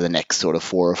 especially over the next sort of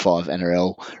 4 or 5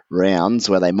 NRL rounds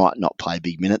where they might not play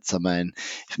big minutes. I mean,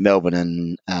 if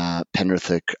Melbourne and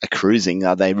Penrith are cruising,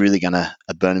 are they really going to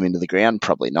burn them into the ground?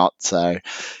 Probably not. So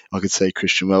I could see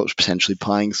Christian Welch potentially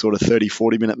playing sort of 30,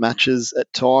 40-minute matches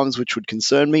at times, which would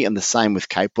concern me. And the same with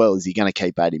Capewell. Is he going to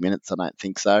keep 80 minutes? I don't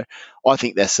think so. I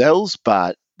think they're sells,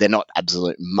 but they're not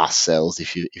absolute must sells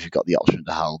if you've got the option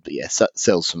to hold. But yeah,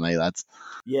 sells for me, lads.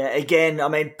 Yeah, again, I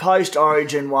mean,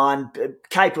 post-Origin one,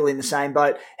 Capewell in the same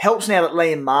boat. Helps now that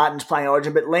Liam Martin's playing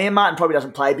Origin, but Liam Martin probably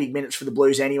doesn't play big minutes for the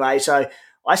Blues anyway, so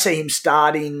I see him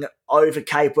starting over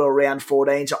Capewell round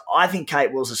 14, so I think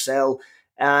Capewell's a sell.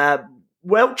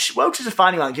 Welch is a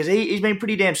funny one because he's been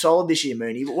pretty damn solid this year,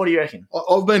 Mooney. What do you reckon?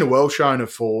 I've been a Welsh owner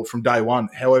from day one.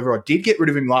 However, I did get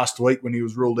rid of him last week when he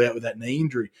was ruled out with that knee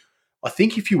injury. I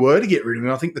think if you were to get rid of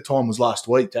him, I think the time was last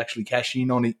week to actually cash in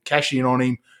on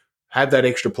him, have that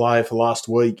extra player for last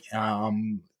week.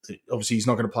 Obviously, he's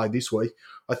not going to play this week.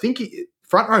 I think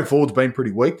front row forward's been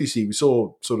pretty weak this year. We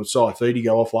saw sort of Saifidi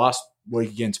go off last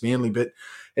week against Manly, but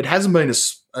it hasn't been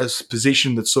a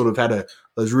position that's sort of had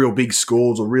those real big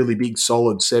scores or really big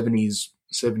solid 70s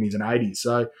and 80s.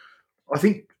 So I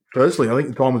think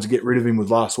the time was to get rid of him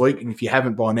was last week. And if you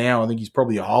haven't by now, I think he's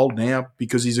probably a hold now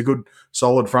because he's a good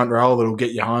solid front rower that'll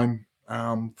get you home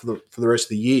for the rest of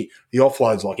the year. He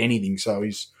offloads like anything, so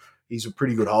he's a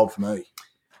pretty good hold for me.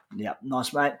 Yeah,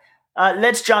 nice, mate.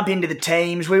 Let's jump into the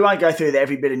teams. We won't go through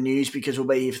every bit of news because we'll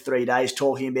be here for 3 days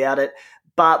talking about it.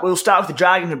 But we'll start with the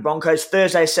Dragons and Broncos,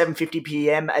 Thursday, 7:50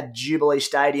 p.m. at Jubilee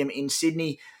Stadium in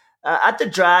Sydney. At the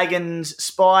Dragons,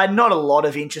 Spy, not a lot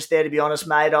of interest there, to be honest,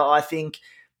 mate. I think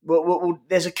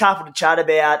there's a couple to chat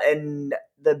about, and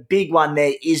the big one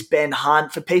there is Ben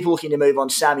Hunt. For people looking to move on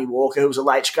Sammy Walker, who was a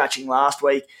late scratching last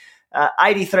week.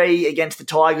 83 against the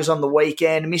Tigers on the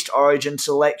weekend, missed Origin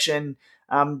selection.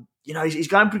 He's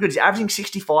going pretty good. He's averaging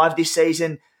 65 this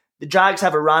season. The Jags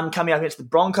have a run coming up against the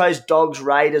Broncos, Dogs,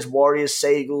 Raiders, Warriors,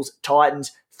 Seagulls,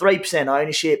 Titans, 3%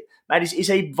 ownership. Mate, is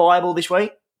he viable this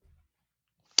week?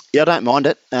 Yeah, I don't mind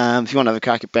it. If you want to have a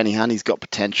crack at Benny Hunt, he's got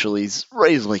potential. He's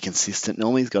reasonably consistent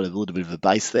normally. He's got a little bit of a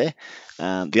base there.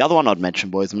 The other one I'd mention,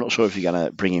 boys, I'm not sure if you're going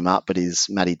to bring him up, but is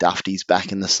Matty Duffy's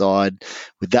back in the side.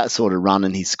 With that sort of run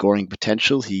and his scoring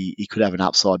potential, he could have an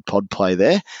upside pod play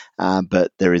there.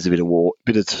 But there is a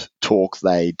bit of talk.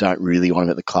 They don't really want him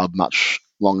at the club much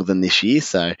longer than this year.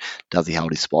 So does he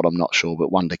hold his spot? I'm not sure,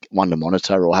 but one to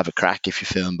monitor or have a crack if you're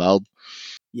feeling bold.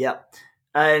 Yep.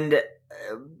 And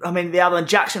the other one,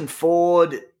 Jackson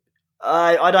Ford,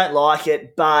 I don't like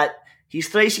it, but he's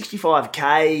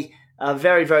 365k,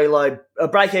 very, very low, a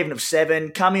break even of 7,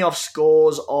 coming off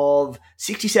scores of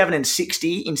 67 and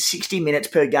 60 in 60 minutes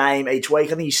per game each week. I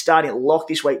think he's starting at lock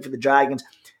this week for the Dragons.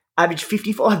 Averaged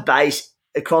 55 base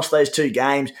across those 2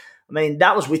 games. I mean,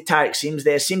 that was with Tarek Sims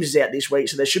there. Sims is out this week,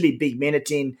 so there should be big minutes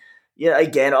in. Yeah,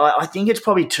 again, I think it's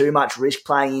probably too much risk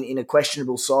playing in a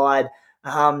questionable side.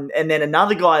 And then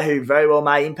another guy who very well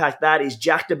may impact that is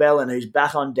Jack DeBellin, who's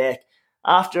back on deck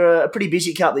after a pretty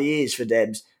busy couple of years for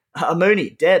Debs. Mooney,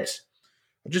 Debs.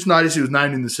 I just noticed he was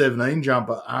named in the 17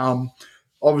 jumper.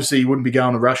 Obviously, you wouldn't be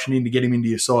going to rushing in to get him into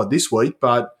your side this week,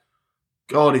 but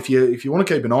God, if you want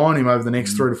to keep an eye on him over the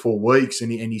next 3 to 4 weeks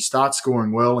and he starts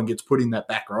scoring well and gets put in that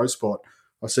back row spot,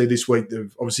 I see this week,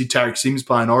 obviously Tarek Sims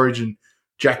playing Origin,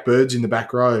 Jack Bird's in the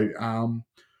back row.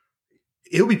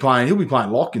 He'll be playing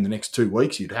lock in the next 2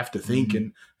 weeks, you'd have to think,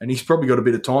 and he's probably got a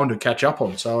bit of time to catch up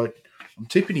on. So I'm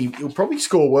tipping he'll probably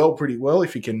score pretty well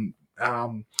if he can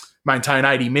maintain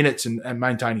 80 minutes and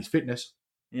maintain his fitness.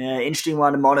 Yeah, interesting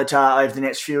one to monitor over the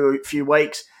next few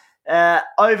weeks.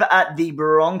 Over at the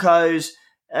Broncos,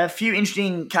 a few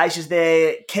interesting cases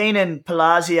there. Keenan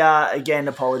Palazia, again,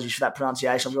 apologies for that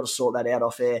pronunciation. I've got to sort that out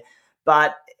off air.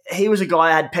 But he was a guy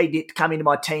I had pegged it to come into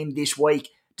my team this week,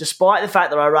 despite the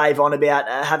fact that I rave on about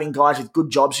having guys with good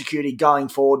job security going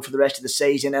forward for the rest of the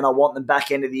season, and I want them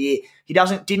back end of the year. He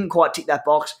didn't quite tick that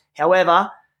box.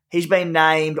 However, he's been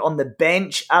named on the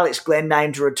bench. Alex Glenn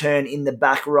named to return in the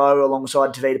back row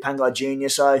alongside Tavita Pangai Jr.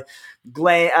 So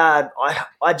Glenn,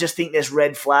 I just think there's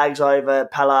red flags over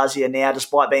Palazia now,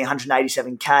 despite being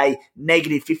 187k,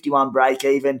 negative 51 break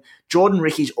even. Jordan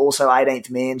Ricky's also 18th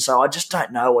man, so I just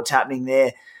don't know what's happening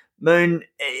there. Moon,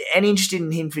 any interest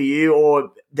in him for you,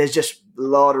 or there's just a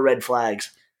lot of red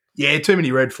flags? Yeah, too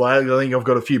many red flags. I think I've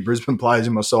got a few Brisbane players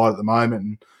in my side at the moment,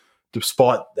 and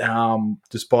despite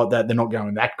that, they're not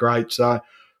going that great. So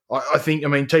I think,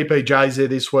 TPJ's there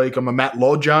this week. I'm a Matt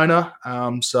Lodge owner,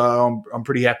 so I'm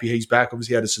pretty happy he's back.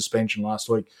 Obviously, he had a suspension last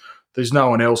week. there's no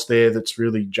one else there that's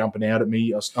really jumping out at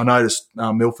me. I noticed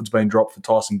Milford's been dropped for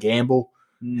Tyson Gamble.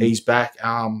 He's back.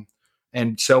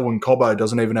 And Selwyn Cobbo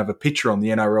doesn't even have a picture on the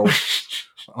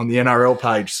NRL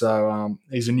page. So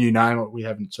he's a new name that we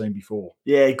haven't seen before.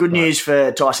 Yeah, good news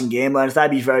for Tyson Gamble. And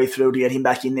they'd be very thrilled to get him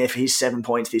back in there for his 7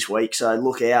 points this week. So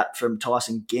look out from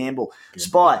Tyson Gamble.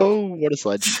 Spy. Oh, what a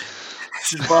sledge.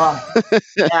 Spy.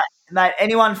 Mate,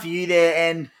 anyone for you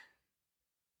there? And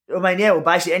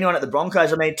basically anyone at the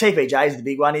Broncos. TPJ is the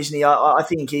big one, isn't he? I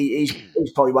think he's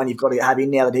probably one you've got to have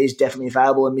in now that he's definitely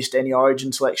available and missed any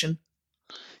Origin selection.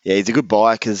 Yeah, he's a good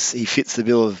buy because he fits the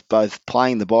bill of both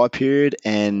playing the buy period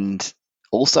and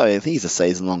also I think he's a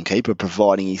season-long keeper,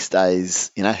 providing he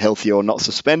stays, healthy or not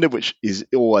suspended, which is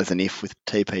always an if with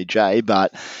TPJ,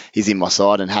 but he's in my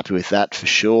side and happy with that for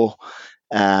sure.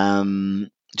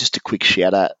 Just a quick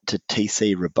shout out to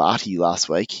TC Rabati last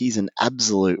week. He's an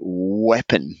absolute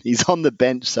weapon. He's on the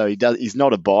bench, so he's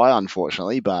not a buy,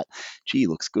 unfortunately, but gee, he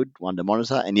looks good. One to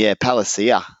monitor. And yeah,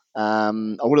 Palacia. I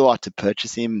would have liked to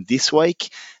purchase him this week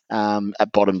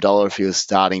at bottom dollar if he was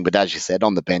starting, but as you said,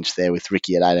 on the bench there with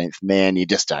Ricky at 18th man, you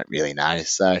just don't really know.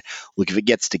 So look, if it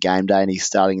gets to game day and he's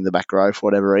starting in the back row for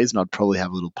whatever reason, I'd probably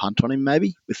have a little punt on him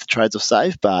maybe with the trades of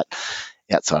save, but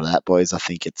outside of that, boys, I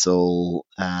think it's all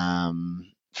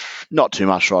not too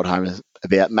much to ride home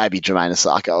about. Maybe Jermaine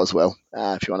Asako as well.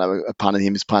 If you want to have a punt on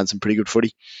him, he's playing some pretty good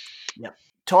footy. Yep.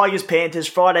 Tigers Panthers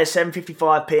Friday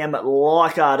 7:55 p.m. at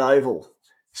Leichhardt Oval,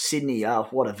 Sydney. Oh,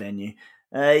 what a venue!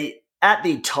 At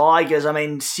the Tigers,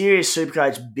 serious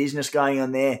Supercoach business going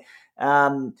on there.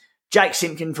 Jake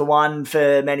Simpkin for one,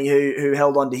 for many who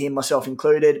held on to him, myself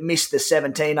included, missed the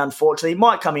 17, unfortunately.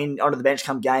 Might come in onto the bench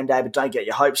come game day, but don't get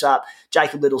your hopes up.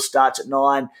 Jacob Little starts at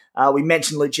 9. We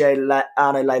mentioned Luciano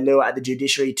Leilua at the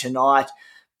judiciary tonight.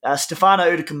 Stefano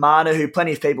Udakamanu, who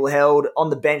plenty of people held on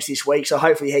the bench this week, so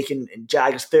hopefully he can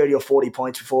jag us 30 or 40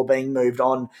 points before being moved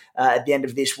on at the end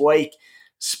of this week.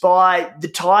 Spy, the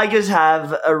Tigers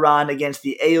have a run against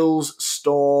the Eels,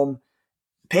 Storm,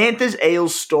 Panthers,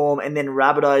 Eels, Storm, and then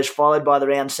Rabbitohs, followed by the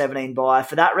round 17 bye.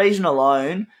 For that reason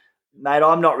alone, mate,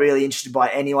 I'm not really interested by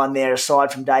anyone there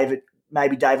aside from David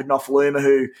Nofaluma,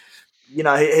 who,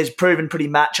 has proven pretty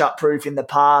matchup proof in the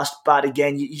past. But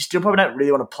again, you still probably don't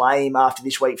really want to play him after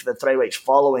this week for the 3 weeks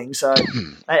following. So,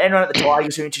 anyone at the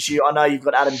Tigers who interests you, I know you've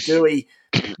got Adam Dewey.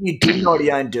 You didn't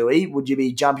already own Dewey. Would you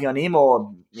be jumping on him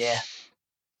or, yeah?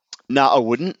 No, I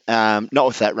wouldn't. Not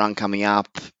with that run coming up.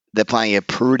 They're playing a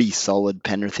pretty solid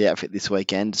Penrith outfit this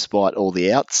weekend, despite all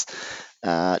the outs.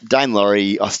 Dane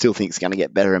Laurie, I still think is going to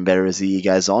get better and better as the year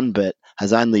goes on, but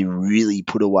has only really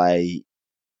put away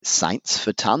Saints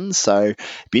for tons. So it'd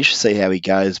be interesting to see how he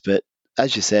goes. But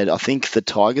as you said, I think the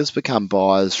Tigers become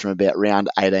buyers from about round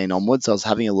 18 onwards. I was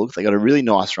having a look. They got a really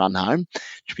nice run home, which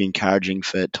would be encouraging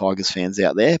for Tigers fans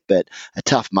out there. But a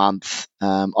tough month.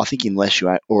 I think unless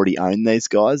you already own these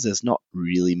guys, there's not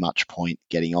really much point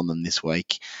getting on them this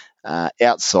week.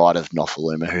 Outside of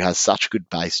Nofaluma, who has such good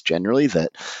base generally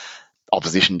that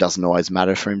opposition doesn't always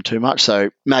matter for him too much.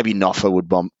 So maybe Nofa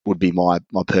would be my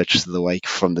purchase of the week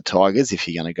from the Tigers if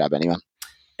you're going to grab anyone.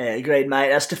 Yeah, agreed,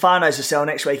 mate. Stefano's a sell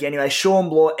next week anyway. Sean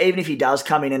Bloor, even if he does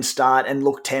come in and start and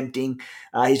look tempting,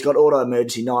 he's got auto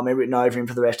emergency nightmare written over him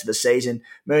for the rest of the season.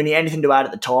 Mooney, anything to add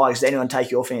at the Tigers? Does anyone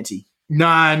take your fancy?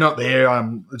 No, not there.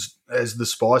 As the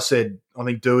Spy said, I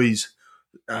think Dewey's,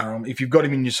 if you've got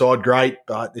him in your side, great,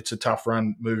 but it's a tough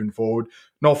run moving forward.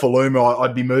 Nofaluma,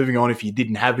 I'd be moving on if you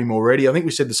didn't have him already. I think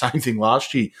we said the same thing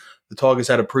last year. The Tigers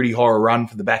had a pretty horror run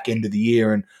for the back end of the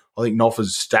year, and I think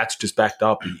Nofa's stats just backed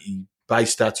up.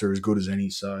 Base stats are as good as any,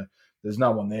 so there's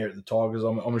no one there at the Tigers.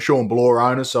 I'm a Sean Bloor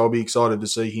owner, so I'll be excited to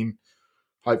see him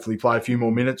hopefully play a few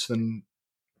more minutes than.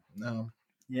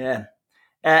 Yeah.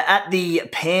 At the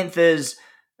Panthers,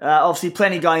 obviously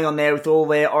plenty going on there with all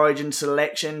their Origin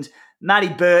selections. Matty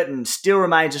Burton still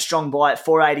remains a strong buy at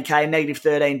 480k, negative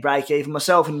 13 break even.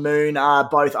 Myself and Moon are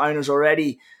both owners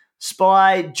already.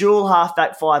 Spy, dual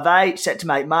halfback 5'8", set to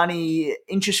make money.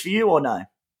 Interest for you or no?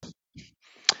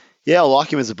 Yeah, I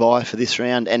like him as a buy for this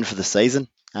round and for the season.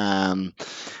 We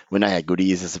know how good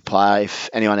he is as a player.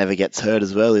 If anyone ever gets hurt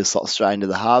as well, he'll slot straight into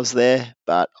the halves there.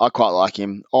 But I quite like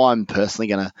him. I'm personally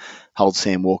going to hold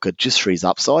Sam Walker just for his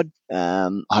upside.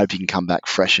 I hope he can come back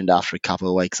freshened after a couple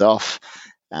of weeks off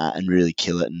and really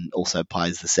kill it, and also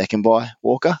plays the second buy,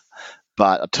 Walker.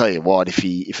 But I'll tell you what,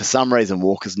 if for some reason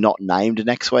Walker's not named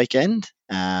next weekend,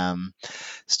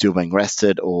 still being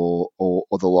rested or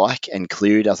the like, and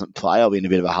Cleary doesn't play, I'll be in a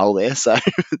bit of a hole there. So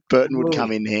Burton would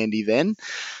come in handy then.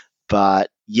 But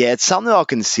yeah, it's something I'll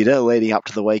consider leading up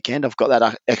to the weekend. I've got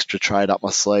that extra trade up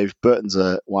my sleeve. Burton's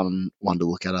a one to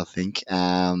look at, I think.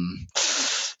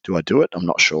 Do Do I do it? I'm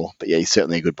not sure. But yeah, he's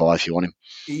certainly a good buy if you want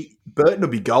him. Burton will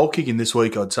be goal kicking this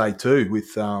week, I'd say, too,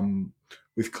 with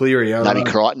Cleary. Maybe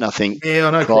Crichton, I think. Yeah,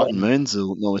 I know Crichton Moons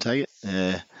will normally take it.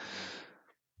 Yeah.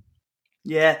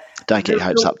 Yeah. Don't get your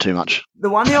hopes up too much. The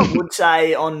one thing I would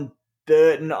say on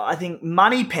Burton, I think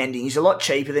money pending, he's a lot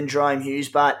cheaper than Jerome Hughes,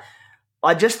 but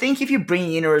I just think if you're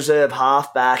bringing in a reserve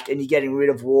halfback and you're getting rid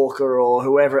of Walker or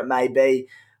whoever it may be,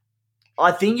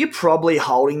 I think you're probably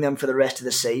holding them for the rest of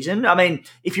the season. I mean,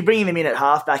 if you're bringing them in at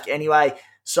halfback anyway,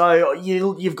 so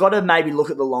you've got to maybe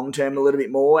look at the long term a little bit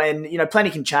more. And,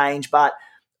 plenty can change, but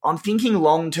I'm thinking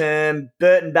long term,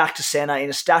 Burton back to centre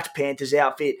in a stacked Panthers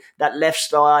outfit, that left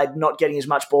side not getting as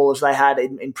much ball as they had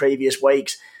in previous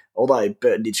weeks, although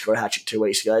Burton did score a hat-trick 2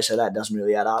 weeks ago, so that doesn't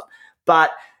really add up. But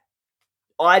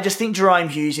I just think Jerome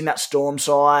Hughes in that Storm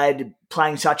side,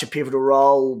 playing such a pivotal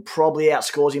role, probably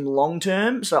outscores him long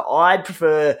term. So I'd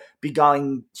prefer be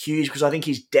going Hughes because I think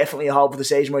he's definitely a hold for the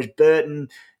season, whereas Burton,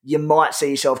 you might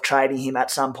see yourself trading him at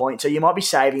some point. So you might be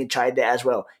saving a trade there as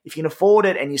well. If you can afford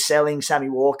it and you're selling Sammy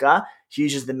Walker,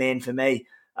 Hughes is the man for me.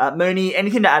 Mooney,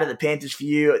 anything to add at the Panthers for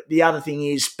you? The other thing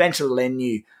is Spencer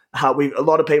Leniu. A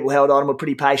lot of people held on and were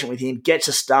pretty patient with him. Gets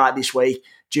a start this week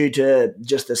due to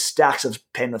just the stacks of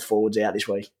Penrith forwards out this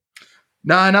week.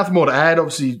 No, nothing more to add.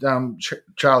 Obviously,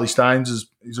 Charlie Staines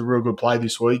is a real good play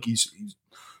this week. He's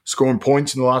scoring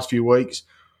points in the last few weeks.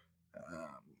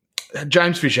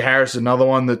 James Fisher-Harris is another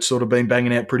one that's sort of been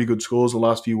banging out pretty good scores the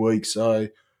last few weeks. So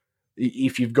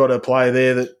if you've got a player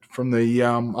there that from the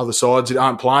other sides that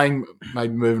aren't playing,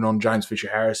 maybe moving on James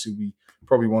Fisher-Harris, who we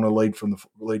probably want to lead from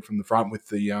the front with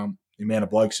the amount of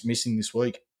blokes missing this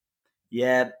week.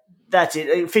 Yeah, that's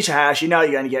it. Fisher-Harris, you're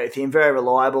going to get with him. Very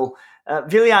reliable.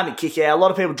 Viliami Kikau, a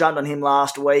lot of people jumped on him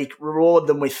last week, reward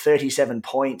them with 37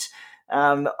 points.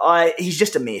 He's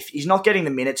just a myth. He's not getting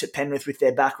the minutes at Penrith with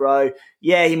their back row.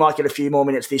 Yeah, he might get a few more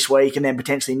minutes this week and then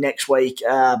potentially next week,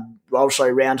 also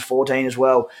round 14 as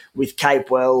well, with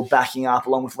Capewell backing up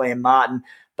along with Liam Martin.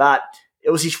 But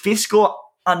it was his fifth score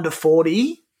under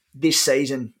 40 this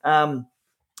season. That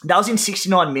was in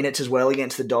 69 minutes as well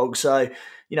against the Dogs. So,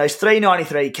 he's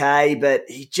 393K, but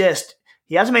he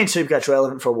hasn't been Supercoach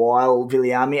relevant for a while,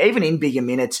 Viliami. Even in bigger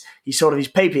minutes, his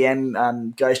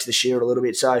PPM goes to the shield a little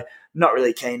bit, so not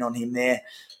really keen on him there.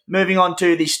 Moving on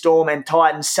to the Storm and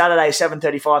Titans, Saturday,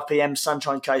 7:35pm,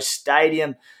 Sunshine Coast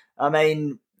Stadium. I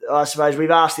mean, I suppose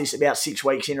we've asked this about 6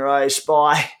 weeks in a row.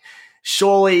 Spy,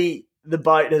 surely the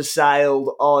boat has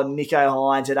sailed on Nicho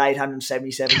Hynes at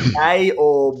 877K,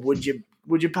 or would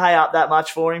you pay up that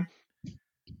much for him?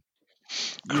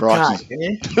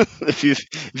 Crikey.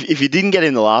 If you didn't get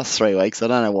him the last 3 weeks, I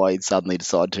don't know why you'd suddenly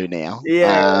decide to now.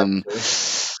 Yeah.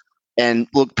 And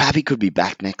look, Pappy could be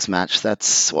back next match.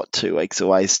 That's 2 weeks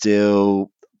away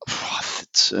still. I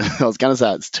was going to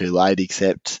say it's too late,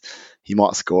 except he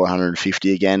might score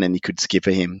 150 again, and you could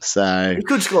skipper him. So he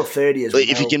could score 30 as well.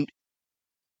 If you can.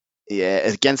 Yeah,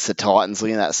 against the Titans,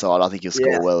 looking at that side, I think he'll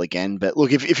score well again. But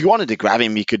look, if you wanted to grab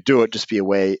him, you could do it. Just be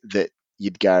aware that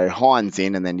you'd go Hynes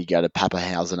in and then you go to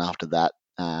Pappenhausen after that.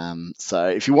 So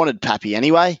if you wanted Pappy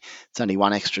anyway, it's only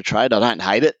one extra trade. I don't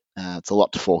hate it. It's a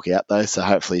lot to fork out though. So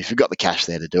hopefully if you've got the cash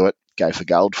there to do it, go for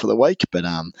gold for the week. But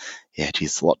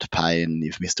it's a lot to pay and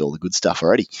you've missed all the good stuff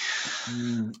already.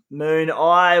 Moon,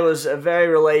 I was a very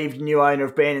relieved new owner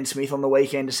of Brandon Smith on the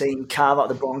weekend to see him carve up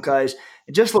the Broncos.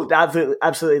 It just looked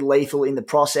absolutely lethal in the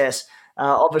process.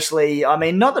 Obviously, I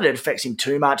mean, not that it affects him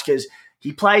too much because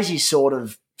he plays his sort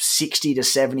of 60 to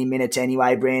 70 minutes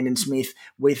anyway, Brandon Smith,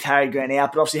 with Harry Grant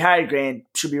out. But obviously Harry Grant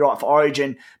should be right for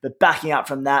Origin, but backing up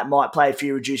from that might play a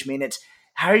few reduced minutes.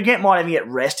 Harry Grant might even get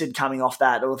rested coming off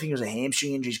that, or I think it was a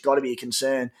hamstring injury. It's got to be a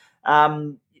concern.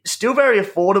 Still very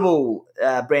affordable,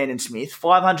 Brandon Smith,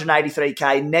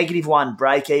 583K, -1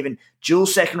 break even, dual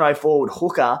second row forward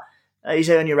hooker. He's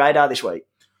on your radar this week.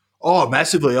 Oh,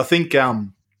 massively. I think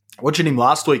watching him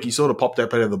last week, he sort of popped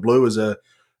up out of the blue as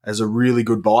a really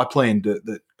good buy plan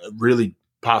that really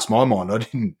passed my mind. I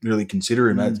didn't really consider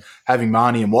him as having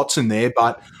Marnie and Watson there.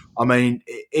 But, I mean,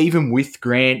 even with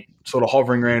Grant sort of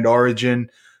hovering around Origin,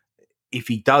 if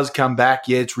he does come back,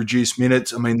 it's reduced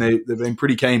minutes. I mean, they've been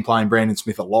pretty keen playing Brandon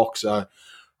Smith at lock. So,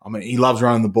 I mean, he loves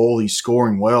running the ball. He's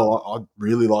scoring well. I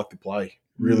really like the play.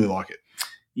 Really like it.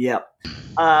 Yep.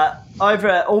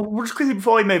 Just quickly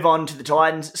before we move on to the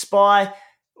Titans, Spy,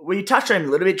 we touched on him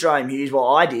a little bit, Jerome Hughes.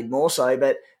 Well, I did more so,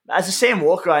 but as a Sam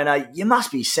Walker owner, you must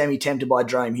be semi-tempted by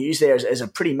Jerome Hughes there as a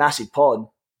pretty massive pod.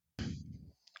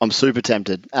 I'm super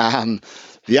tempted.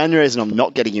 The only reason I'm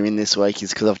not getting him in this week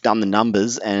is because I've done the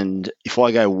numbers, and if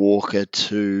I go Walker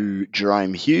to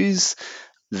Jerome Hughes,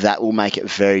 that will make it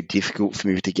very difficult for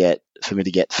me to get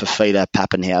Fafita,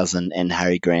 Pappenhausen, and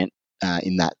Harry Grant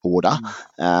in that order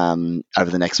over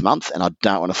the next month, and I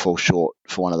don't want to fall short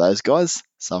for one of those guys.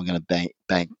 So I'm going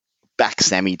to back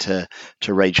Sammy to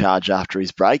recharge after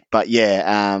his break. But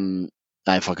yeah,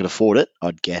 if I could afford it,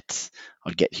 I'd get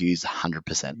Hughes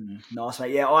 100%. Nice,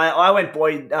 mate. Yeah, I went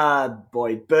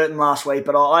Burton last week,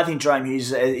 but I think Jerome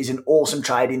Hughes is an awesome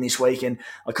trade in this week, and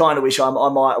I kind of wish I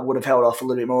would have held off a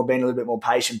little bit more, been a little bit more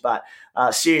patient, but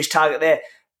serious target there.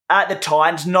 At the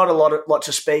Titans, not a lot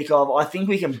to speak of. I think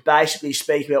we can basically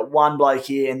speak about one bloke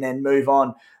here and then move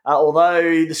on.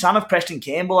 Although the son of Preston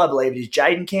Campbell, I believe it is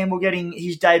Jaden Campbell getting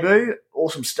his debut.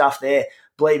 Awesome stuff there.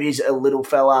 Believe he's a little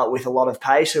fella with a lot of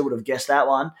pace. Who would have guessed that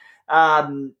one?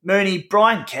 Mooney,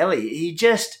 Brian Kelly, he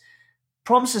just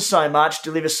promises so much,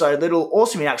 delivers so little.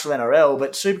 Awesome in actual NRL,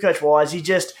 but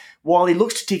Supercoach-wise, while he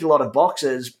looks to tick a lot of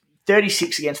boxes,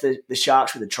 36 against the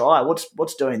Sharks with a try.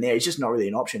 What's doing there? He's just not really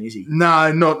an option, is he?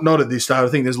 No, not at this stage. I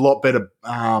think there's a lot better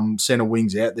centre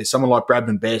wings out there. Someone like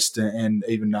Bradman Best and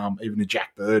even a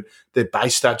Jack Bird, their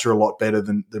base stats are a lot better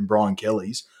than Brian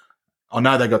Kelly's. I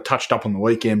know they got touched up on the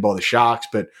weekend by the Sharks,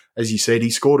 but as you said,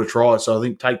 he scored a try. So I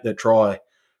think take that try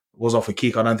was off a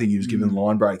kick. I don't think he was given the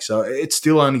line break. So it's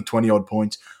still only 20-odd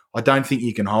points. I don't think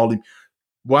you can hold him.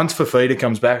 Once Fafita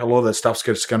comes back, a lot of that stuff's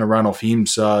just going to run off him.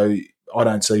 So I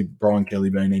don't see Brian Kelly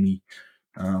being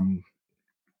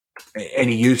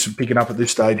any use of picking up at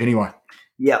this stage anyway.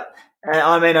 Yep.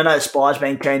 I know Spy's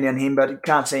been keen on him, but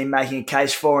can't see him making a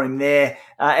case for him there.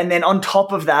 And then on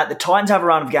top of that, the Titans have a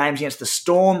run of games against the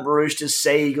Storm, Roosters,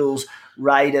 Seagulls,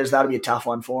 Raiders. That'll be a tough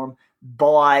one for them.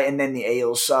 Bye, and then the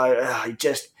Eels. So hard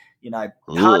to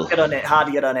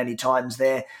get on any Titans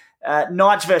there.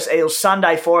 Knights versus Eels,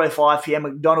 Sunday, 4:05 p.m,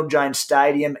 McDonald Jones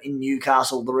Stadium in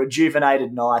Newcastle. The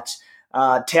rejuvenated Knights,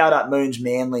 towed up Moons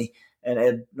Manly,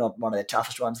 and not one of their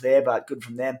toughest ones there, but good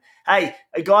from them. Hey,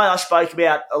 a guy I spoke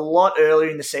about a lot earlier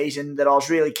in the season that I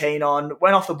was really keen on,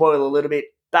 went off the boil a little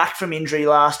bit, back from injury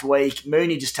last week.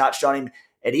 Mooney just touched on him.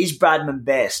 It is Bradman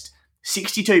Best.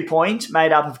 62 points,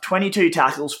 made up of 22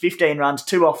 tackles, 15 runs,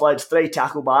 2 offloads, 3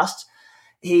 tackle busts.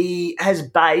 He has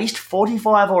based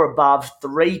 45 or above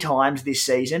 3 times this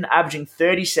season, averaging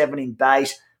 37 in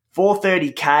base,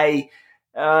 430K.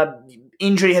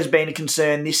 Injury has been a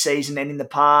concern this season and in the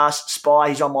past. Spy,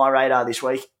 he's on my radar this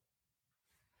week.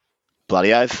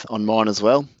 Bloody oath on mine as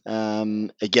well.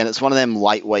 Again, it's one of them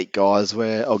late week guys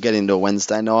where I'll get into a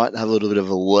Wednesday night, have a little bit of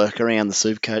a lurk around the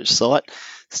Supercoach site,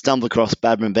 stumble across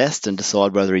Bradman Best and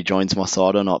decide whether he joins my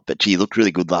side or not. But gee, he looked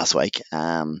really good last week.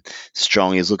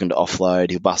 Strong, he was looking to offload.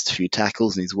 He'll bust a few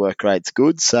tackles and his work rate's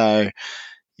good. So,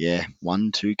 yeah,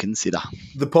 one to consider.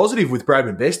 The positive with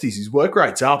Bradman Best is his work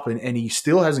rate's up and he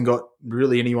still hasn't got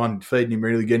really anyone feeding him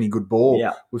really getting a good ball.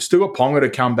 Yeah. We've still got Ponga to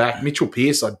come back. Mitchell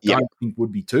Pearce, I don't think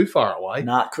would be too far away.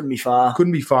 Nah, couldn't be far.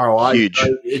 Huge, So huge.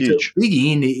 It's a big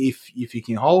in if you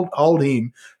can hold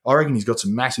him. I reckon he's got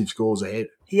some massive scores ahead.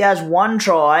 He has 1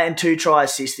 try and 2 try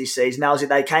assists this season. That was it.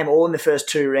 They came all in the first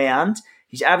 2 rounds.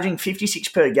 He's averaging 56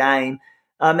 per game.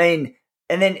 I mean,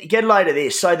 and then get a load of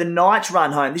this. So the Knights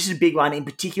run home. This is a big one in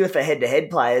particular for head-to-head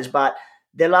players, but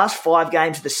their last 5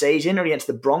 games of the season are against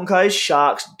the Broncos,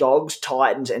 Sharks, Dogs,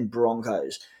 Titans, and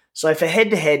Broncos. So for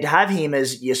head-to-head, to have him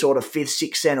as your sort of 5th,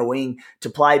 6th centre wing to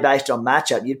play based on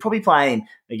matchup, you'd probably play him,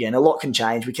 again, a lot can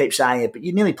change, we keep saying it, but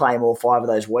you'd nearly play him all 5 of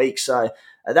those weeks. So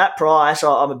at that price,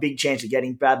 I'm a big chance of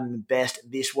getting Bradman Best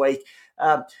this week.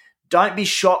 Don't be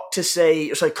shocked to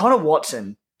see, so Connor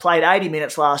Watson played 80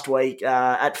 minutes last week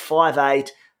at 5'8",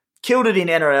 killed it in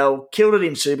NRL, killed it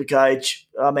in Supercoach.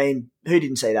 I mean, who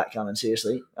didn't see that coming,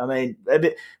 seriously? I mean,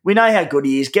 we know how good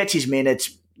he is, gets his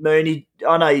minutes. Mooney,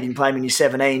 I know you didn't play him when you're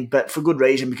 17, but for good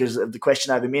reason because of the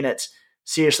question over minutes.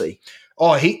 Seriously.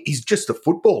 Oh, he's just a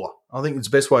footballer. I think it's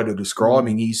the best way to describe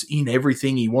him. He's in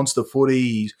everything. He wants the footy.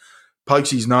 He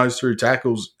pokes his nose through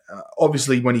tackles.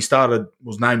 Obviously, when he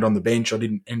was named on the bench, I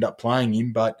didn't end up playing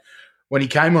him, but when he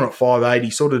came on at 5'8", he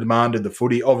sort of demanded the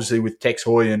footy, obviously with Tex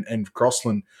Hoy and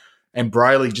Crossland and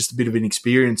Brayley, just a bit of an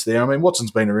experience there. I mean,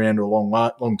 Watson's been around a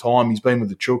long time. He's been with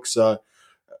the Chooks, so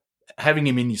having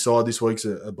him in your side this week's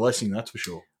a blessing, that's for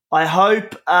sure. I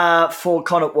hope for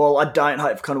Connor, well, I don't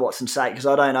hope for Connor Watson's sake because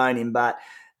I don't own him, but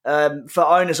for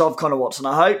owners of Connor Watson,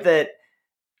 I hope that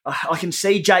I can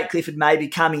see Jake Clifford maybe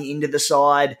coming into the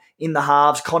side in the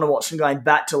halves, Connor Watson going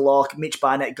back to lock, Mitch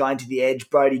Barnett going to the edge,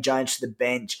 Brodie Jones to the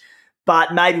bench.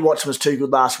 But maybe Watson was too good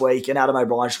last week, and Adam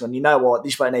O'Brien's gone, you know what,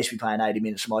 this bloke needs to be playing 80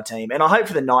 minutes for my team. And I hope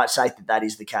for the Knights' sake that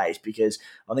is the case, because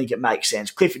I think it makes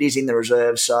sense. Clifford is in the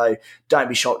reserves, so don't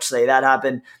be shocked to see that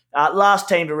happen. Last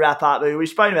team to wrap up, we've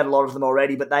spoken about a lot of them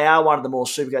already, but they are one of the more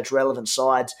Supercoach relevant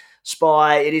sides.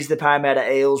 Spy, it is the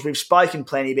Parramatta Eels. We've spoken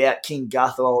plenty about King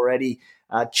Gutho already,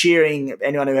 cheering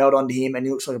anyone who held on to him, and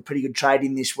he looks like a pretty good trade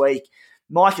in this week.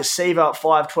 Micah Seaver at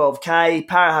 512K.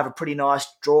 Para have a pretty nice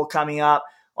draw coming up.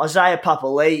 Isaiah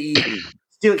Papali'i,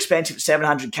 still expensive at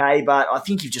 700K, but I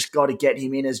think you've just got to get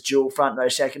him in as dual front row,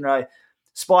 second row.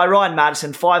 Spy Ryan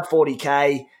Madison,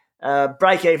 540K,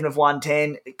 break even of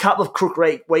 110. A couple of crook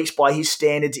weeks by his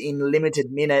standards in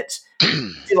limited minutes.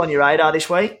 Still on your radar this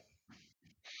week?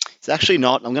 It's actually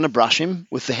not. I'm going to brush him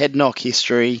with the head knock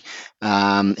history.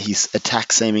 His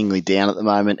attack seemingly down at the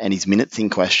moment and his minutes in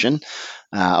question.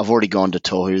 I've already gone to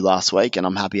Tohu last week, and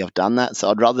I'm happy I've done that. So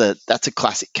I'd rather, that's a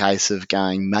classic case of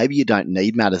going, maybe you don't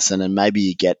need Madison and maybe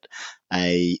you get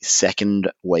a second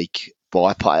week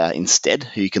buy player instead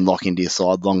who you can lock into your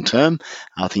side long term.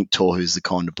 I think Tohu's the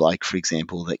kind of bloke, for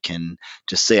example, that can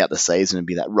just see out the season and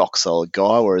be that rock solid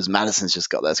guy, whereas Madison's just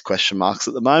got those question marks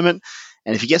at the moment.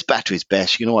 And if he gets back to his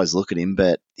best, you can always look at him.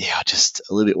 But, yeah, just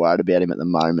a little bit worried about him at the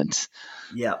moment.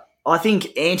 Yeah. I think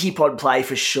antipod play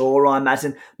for sure, Ryan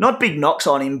Madison. Not big knocks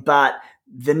on him, but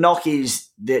the knock is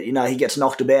that, he gets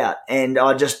knocked about. And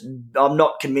I'm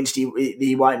not convinced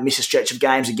he won't miss a stretch of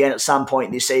games again at some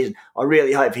point this season. I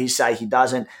really hope for his sake he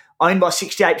doesn't. Owned by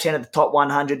 68% of the top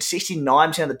 100,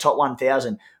 69% of the top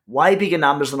 1,000. Way bigger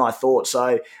numbers than I thought.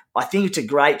 So I think it's a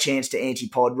great chance to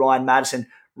antipod Ryan Madison.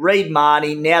 Reed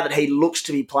Marnie, now that he looks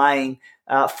to be playing,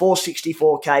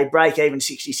 464K, break even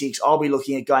 66. I'll be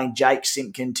looking at going Jake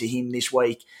Simpkin to him this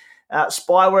week.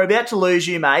 Spy, we're about to lose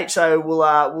you, mate. So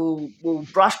we'll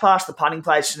brush past the punting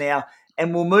plays for now,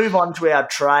 and we'll move on to our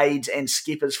trades and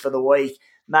skippers for the week,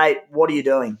 mate. What are you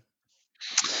doing?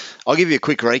 I'll give you a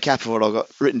quick recap of what I've got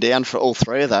written down for all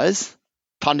three of those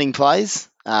punting plays.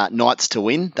 Knights to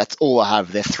win. That's all I have.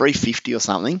 They're $3.50 or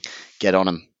something. Get on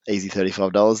them. Easy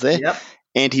 $35 there. Yep.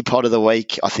 Antipod of the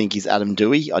week, I think, is Adam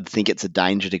Dewey. I think it's a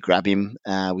danger to grab him.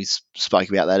 We spoke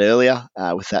about that earlier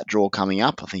with that draw coming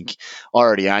up. I think I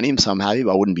already own him, so I'm happy,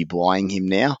 but I wouldn't be buying him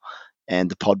now. And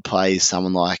the pod play is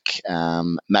someone like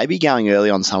maybe going early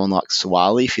on someone like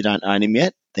Suwali if you don't own him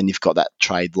yet. Then you've got that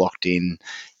trade locked in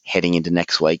heading into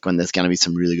next week when there's going to be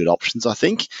some really good options, I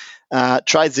think.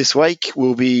 Trades this week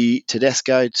will be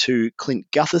Tedesco to Clint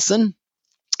Gutherson.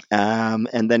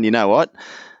 And then you know what?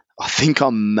 I think I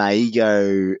may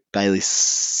go Bailey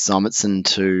Simonson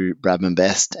to Bradman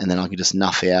Best, and then I can just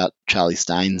nuff out Charlie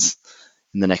Staines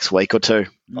in the next week or two.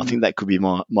 I think that could be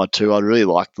my two. I really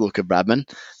like the look of Bradman,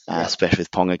 especially with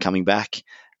Ponga coming back.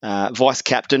 Vice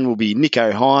captain will be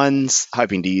Nico Hines,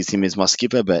 hoping to use him as my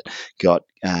skipper, but got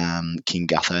King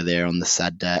Gutho there on the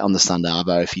Sunday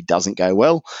arvo if he doesn't go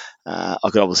well. I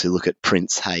could obviously look at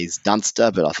Prince Hayes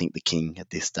Dunster, but I think the King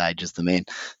at this stage is the man.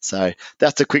 So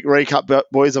that's a quick recap,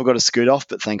 boys. I've got to scoot off,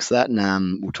 but thanks for that,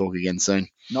 and we'll talk again soon.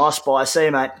 Nice, Spy. See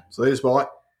you, mate. See you, Spy.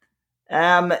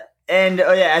 And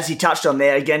as he touched on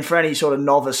there, again, for any sort of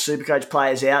novice Supercoach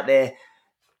players out there,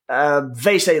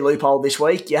 VC loophole this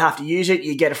week. You have to use it.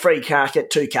 You get a free crack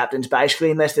at two captains, basically,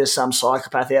 unless there's some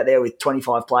psychopath out there with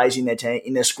 25 players in their team,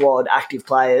 in their squad, active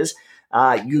players.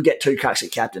 You get two cracks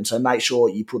at captain, so make sure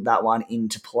you put that one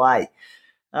into play.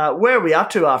 Where are we up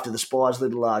to after the Spies'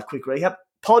 little quick recap?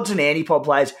 Pods and anti-pod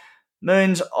players.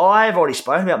 Moons, I've already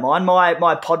spoken about mine.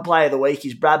 My pod player of the week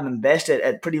is Bradman Best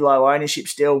at pretty low ownership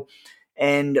still,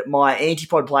 and my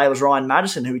anti-pod player was Ryan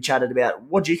Madison, who we chatted about.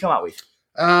 What did you come up with?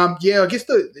 I guess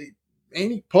the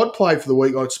anti-pod play for the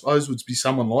week, I suppose, would be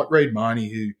someone like Reed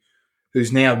Marnie,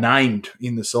 who's now named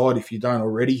in the side if you don't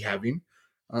already have him.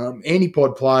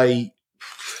 Anti-pod play,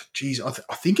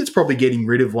 I think it's probably getting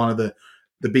rid of one of the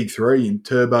big three in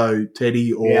Turbo,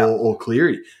 Teddy, or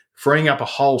Cleary, freeing up a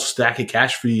whole stack of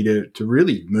cash for you to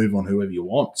really move on whoever you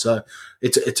want. So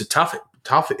it's a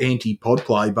tough anti-pod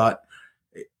play, but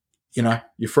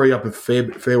you free up a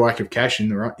fair whack of cash in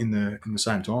the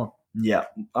same time. Yeah,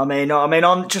 I mean,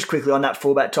 on just quickly on that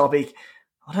fullback topic,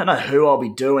 I don't know who I'll be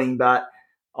doing, but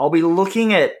I'll be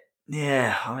looking at.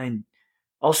 I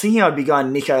was thinking I'd be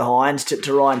going Nico Hines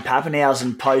to Ryan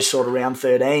Pappenhausen post sort of round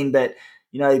 13, but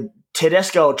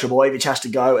Tedesco or Trebojevic has to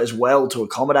go as well to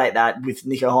accommodate that with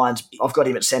Nico Hines. I've got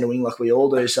him at centre wing like we all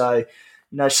do, so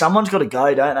someone's got to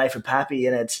go, don't they, for Pappy,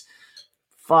 and it's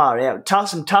far out.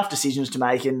 Some tough decisions to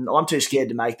make, and I'm too scared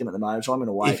to make them at the moment, so I'm going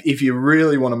to wait. If you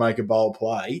really want to make a bold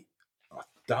play,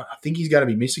 I think he's going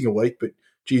to be missing a week, but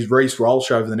geez, Reece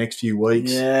Walsh over the next few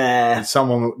weeks. Yeah. It's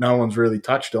someone no one's really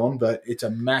touched on, but it's a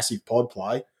massive pod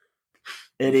play.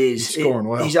 It is. He's scoring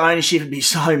well. His ownership would be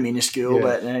so minuscule,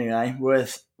 but anyway,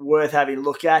 worth having a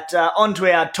look at. On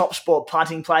to our top sport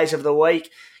punting plays of the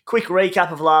week. Quick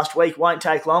recap of last week. Won't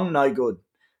take long. No good.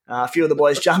 A few of the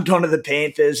boys jumped onto the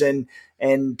Panthers and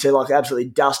to like absolutely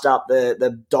dust up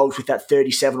the Dogs with that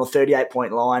 37 or 38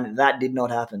 point line. That did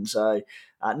not happen. So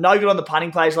no good on the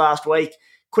punting plays last week.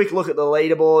 Quick look at the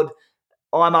leaderboard.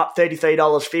 I'm up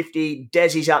 $33.50.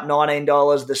 Desi's up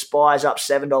 $19. The Spy's up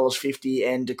 $7.50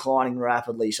 and declining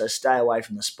rapidly, so stay away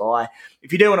from the Spy.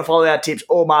 If you do want to follow our tips,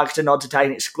 all markets and odds are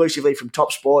taken exclusively from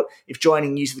Top Sport. If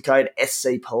joining, use the code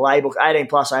SC Playbook. 18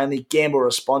 plus only. Gamble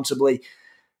responsibly.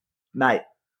 Mate,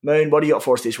 Moon, what do you got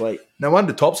for us this week? No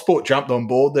wonder Top Sport jumped on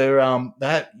board.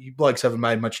 You blokes haven't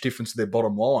made much difference to their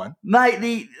bottom line.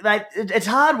 Mate, it's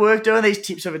hard work doing these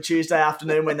tips of a Tuesday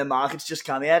afternoon when the market's just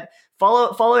come out.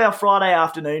 Follow our Friday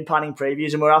afternoon punting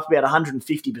previews, and we're up about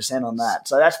 150% on that.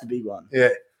 So that's the big one. Yeah,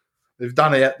 they've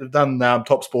done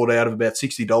Top Sport out of about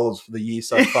 $60 for the year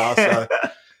so far. So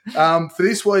for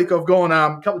this week, I've gone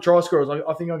a couple of try scorers.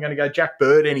 I think I'm going to go Jack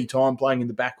Bird anytime playing in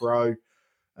the back row.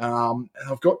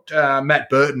 I've got Matt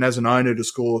Burton as an owner to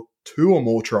score 2 or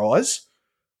more tries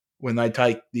when they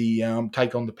take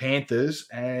on the Panthers,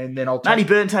 and then Matty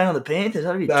Burton taking on the Panthers.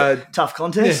 That'll be a tough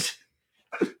contest. Yeah.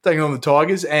 Taking on the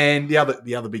Tigers and the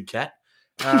other big cat.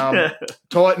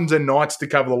 Titans and Knights to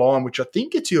cover the line, which I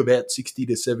think gets you about $60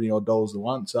 to $70 to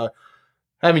one. So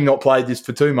having not played this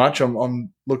for too much,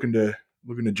 I'm looking to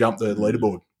jump the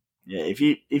leaderboard. Yeah, if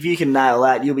you can nail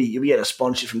that, you'll be getting a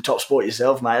sponsorship from Top Sport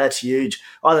yourself, mate. That's huge.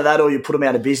 Either that or you put them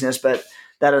out of business, but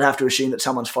that'd have to assume that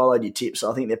someone's followed your tips.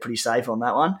 So I think they're pretty safe on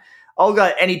that one. I'll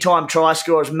go anytime try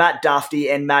scorers, Matt Duffy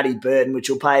and Matty Burton, which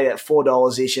will pay about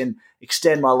 $4-ish and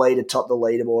extend my lead atop the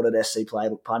leaderboard at SC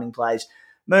Playbook punting plays.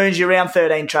 Moons, you're around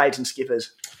 13 trades and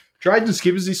skippers. Trades and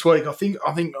skippers this week, I think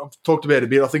I've talked about it a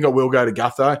bit. I think I will go to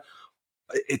Gutho.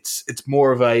 It's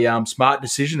more of a smart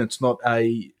decision. It's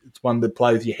one that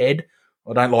play with your head.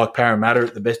 I don't like Parramatta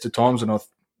at the best of times, and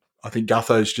I think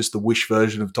Gutho's just the wish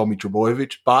version of Tommy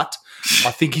Trbojevic, but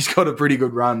I think he's got a pretty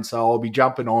good run, so I'll be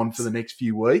jumping on for the next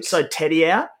few weeks. So Teddy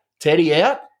out,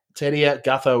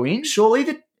 Gutho in. Surely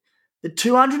the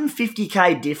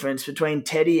 250k difference between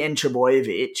Teddy and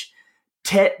Trbojevic,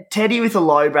 Teddy with a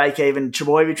low break even,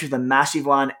 Trbojevic with a massive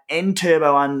one, and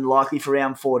Turbo unlikely for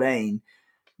round 14.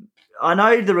 I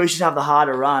know the Roosters have the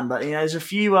harder run, but there's a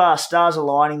few stars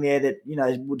aligning there that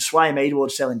would sway me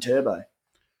towards selling Turbo.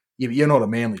 Yeah, but you're not a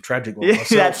Manly tragic like myself.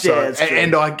 That's true.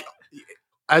 And I,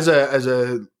 as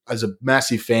a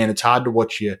massive fan, it's hard to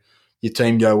watch your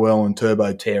team go well and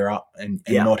Turbo tear up and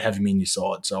not have him in your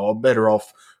side. So I'm better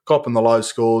off copping the low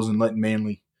scores and letting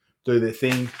Manly do their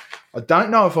thing. I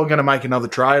don't know if I'm going to make another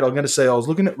trade. I'm going to say I was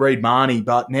looking at Reid Marnie,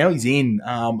 but now he's in.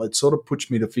 It sort of puts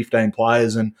me to 15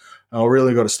 players, and I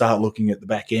really got to start looking at the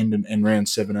back end and round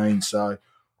 17. So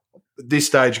at this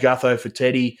stage, Gutho for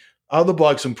Teddy. Other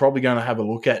blokes I'm probably going to have a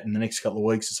look at in the next couple of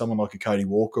weeks is someone like a Cody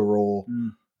Walker or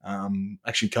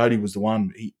actually Cody was the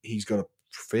one. He's got a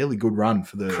fairly good run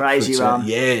for the crazy run.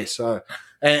 Yeah, so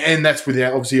and that's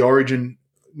without obviously Origin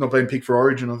not being picked for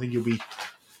Origin. I think he'll be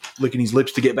licking his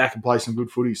lips to get back and play some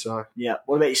good footy. So yeah,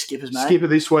 what about your skippers, mate? Skipper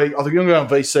this week, I think I'm going to go on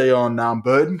VC on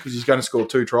Burton because he's going to score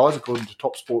 2 tries according to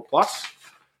Top Sport Plus.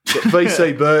 Got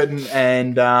VC Burton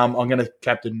and I'm going to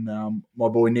captain my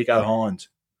boy Nico Hines.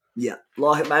 Yeah,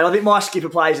 like it, mate. I think my skipper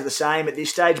plays are the same at this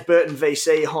stage. Burton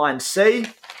VC, Hines C.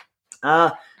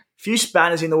 Few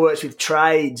spanners in the works with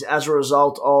trades as a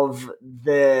result of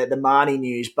the Marnie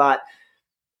news, but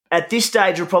at this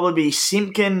stage it'll probably be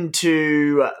Simpkin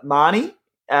to Marnie,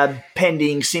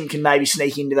 pending Simpkin maybe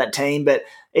sneaking into that team, but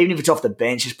even if it's off the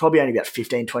bench, there's probably only about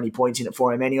 15, 20 points in it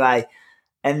for him anyway.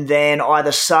 And then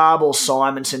either Saab or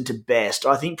Simonson to Best.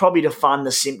 I think probably to fund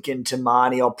the Simpkin to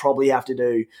Marnie, I'll probably have to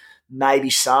do maybe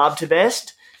Saab to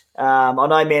Best. I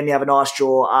know Manly have a nice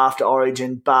draw after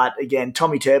Origin, but again,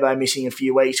 Tommy Turbo missing a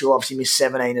few weeks. He'll obviously miss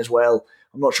 17 as well.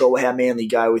 I'm not sure how Manly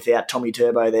go without Tommy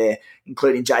Turbo there,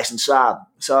 including Jason Saab.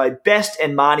 So Best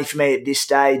and Marnie for me at this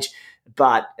stage.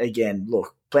 But again,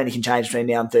 look, plenty can change between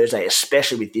now and Thursday,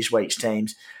 especially with this week's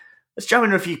teams. Let's jump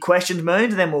into a few questions,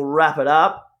 Moons, and then we'll wrap it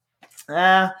up. What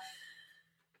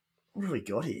have we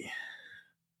got here?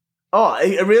 Oh,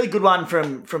 a really good one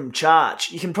from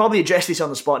Charch. You can probably address this on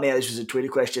the spot now. This was a Twitter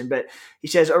question, but he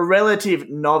says, a relative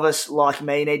novice like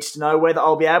me needs to know whether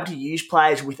I'll be able to use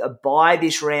players with a bye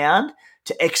this round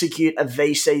to execute a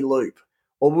VC loop,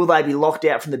 or will they be locked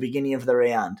out from the beginning of the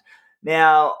round?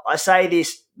 Now, I say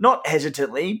this not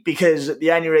hesitantly because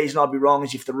the only reason I'd be wrong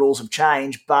is if the rules have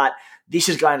changed, but this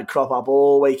is going to crop up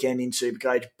all weekend in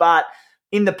Supercoach. But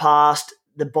in the past,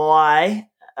 the bye,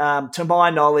 to my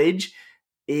knowledge,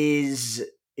 is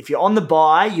if you're on the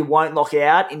bye, you won't lock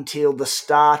out until the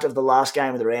start of the last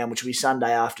game of the round, which will be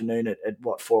Sunday afternoon at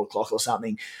 4 o'clock or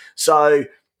something. So,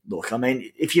 look, I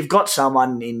mean, if you've got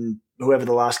someone in whoever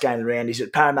the last game of the round is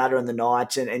at Parramatta and the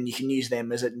Knights, and you can use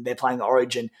them as they're playing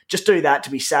Origin, just do that to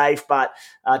be safe. But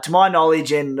to my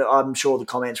knowledge, and I'm sure the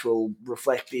comments will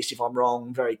reflect this if I'm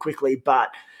wrong very quickly, but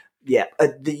yeah,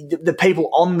 the people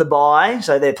on the bye,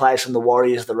 so they're players from the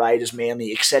Warriors, the Raiders,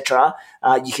 Manly, etc.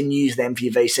 You can use them for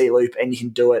your VC loop, and you can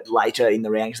do it later in the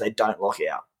round because they don't lock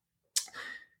out.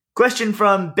 Question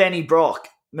from Benny Brock.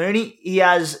 Mooney,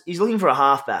 he's looking for a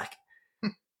halfback.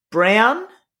 Brown,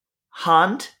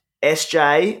 Hunt,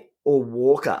 SJ, or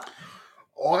Walker?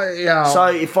 So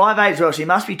if 5'8" as well, so he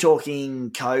must be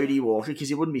talking Cody Walker because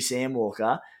he wouldn't be Sam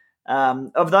Walker.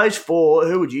 Of those four,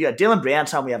 who would you go? Dylan Brown,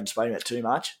 someone we haven't spoken about too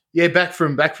much. Yeah, back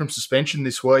from suspension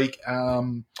this week.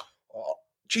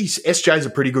 SJ's a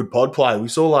pretty good pod player. We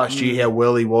saw last year how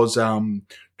well he was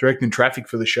directing traffic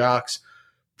for the Sharks.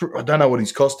 I don't know what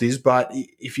his cost is, but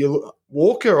if you look,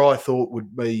 Walker, I thought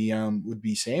would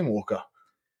be Sam Walker,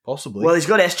 possibly. Well, he's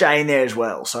got SJ in there as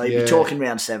well, so he'd be talking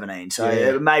round 17.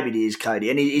 So maybe it is Cody,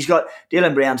 and he's got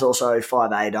Dylan Brown's also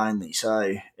 5'8" only,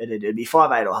 so it'd be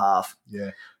 5'8" or half.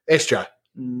 Yeah, SJ,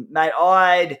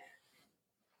 mate.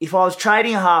 If I was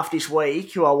trading a half this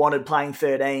week, who I wanted playing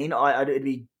 13, it'd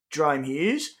be Jerome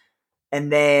Hughes,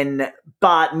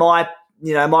 but my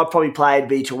probably play would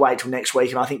be to wait till next week,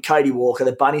 and I think Cody Walker.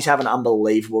 The Bunnies have an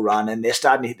unbelievable run, and they're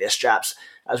starting to hit their straps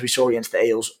as we saw against the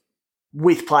Eels,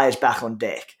 with players back on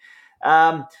deck.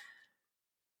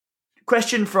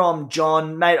 Question from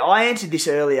John. Mate, I answered this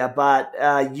earlier,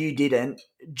 but you didn't.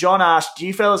 John asked, do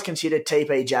you fellas consider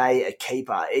TPJ a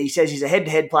keeper? He says he's a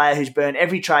head-to-head player who's burned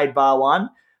every trade bar one,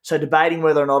 so debating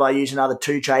whether or not I use another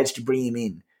 2 trades to bring him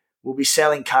in. We'll be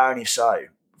selling Curran if so.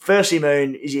 Firstly,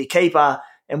 Moon, is he a keeper,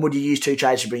 and would you use 2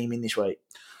 trades to bring him in this week?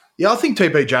 Yeah, I think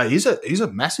TPJ is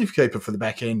a massive keeper for the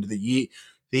back end of the year.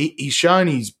 He's shown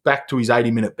he's back to his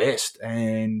 80-minute best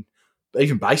and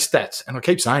even base stats. And I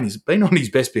keep saying he's been on his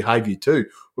best behaviour too.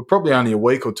 We're probably only a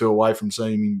week or two away from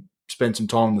seeing him spend some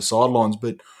time on the sidelines,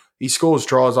 but he scores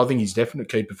tries. I think he's definite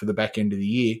keeper for the back end of the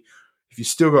year. If you've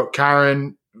still got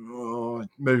Curran,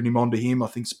 moving him on to him, I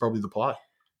think it's probably the play.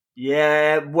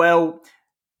 Yeah, well,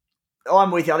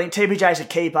 I'm with you. I think TPJ's a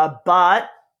keeper, but,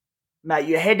 mate,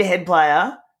 you're a head-to-head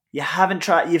player.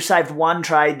 You've saved 1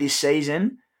 trade this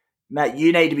season. Mate,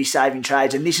 you need to be saving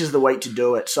trades, and this is the week to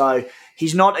do it. So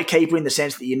he's not a keeper in the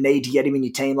sense that you need to get him in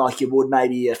your team like you would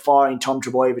maybe a firing Tom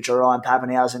Trebojevic or Ryan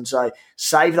Pappenhausen. So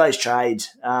save those trades.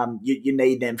 You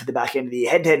need them for the back end of the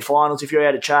year. Head-to-head finals, if you're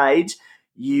out of trades,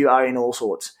 you are in all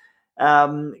sorts.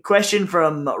 Question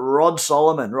from Rod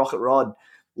Solomon, Rocket Rod.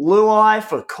 Luai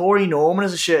for Corey Norman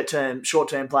as a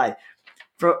short-term play.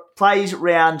 Plays from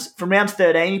round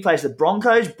 13, he plays the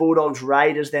Broncos, Bulldogs,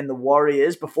 Raiders, then the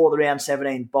Warriors before the round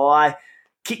 17 bye.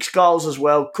 Kicks goals as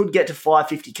well. Could get to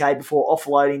 550k before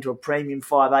offloading to a premium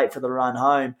 5'8" for the run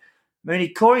home. Mooney,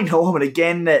 Corey Norman,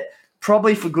 again, that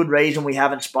probably for good reason we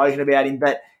haven't spoken about him,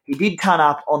 but he did turn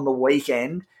up on the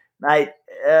weekend. Mate,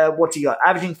 what's he got?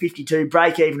 Averaging 52,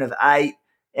 break even of 8.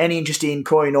 Any interest in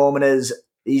Corey Norman as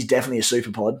he's definitely a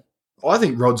super pod? I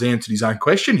think Rod's answered his own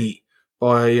question here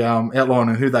by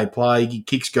outlining who they play. He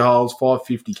kicks goals,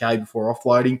 550k before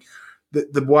offloading.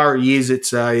 The worry is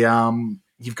it's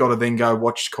you've got to then go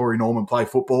watch Corey Norman play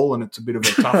football, and it's a bit of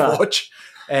a tough watch.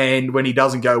 And when he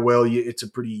doesn't go well, it's a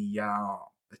pretty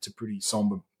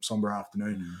somber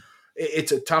afternoon.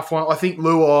 It's a tough one. I think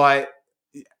Luai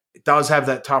does have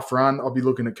that tough run. I'll be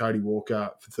looking at Cody Walker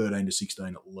for 13 to 16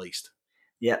 at least.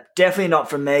 Yeah, definitely not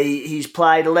from me. He's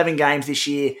played 11 games this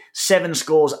year, 7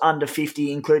 scores under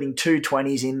 50, including 2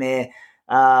 20s in there.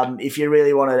 If you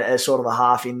really wanted a sort of a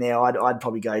half in there, I'd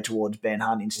probably go towards Ben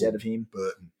Hunt instead of him.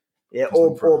 Burton. Yeah,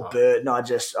 or Burton.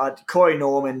 Corey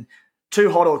Norman,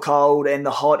 too hot or cold, and the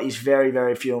hot is very,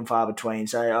 very few and far between.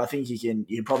 So I think you can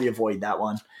probably avoid that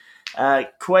one.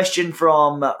 Question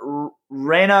from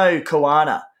Reno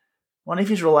Kawana. I wonder if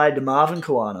he's related to Marvin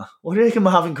Kawana. What do you reckon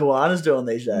Marvin Kawana's doing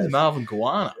these days? Who's Marvin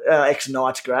Kawana?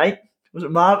 Ex-Knights great. Was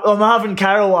it Marvin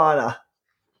Caruana?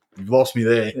 You've lost me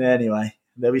there. Anyway,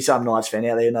 there'll be some Knights fan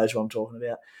out there who knows what I'm talking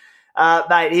about.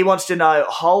 Mate, he wants to know,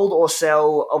 hold or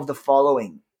sell of the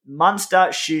following.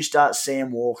 Munster, Schuster,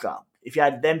 Sam Walker. If you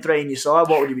had them 3 in your side,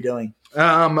 what would you be doing?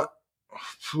 I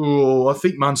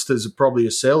think Munster's probably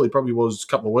a sell. He probably was a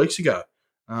couple of weeks ago.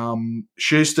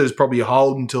 Schuster's probably a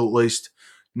hold until at least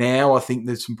now. I think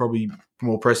there's some probably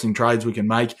more pressing trades we can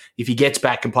make. If he gets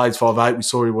back and plays 5'8", we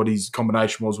saw what his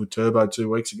combination was with Turbo 2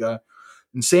 weeks ago.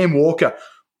 And Sam Walker,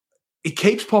 it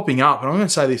keeps popping up, and I'm going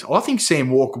to say this. I think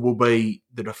Sam Walker will be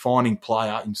the defining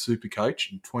player in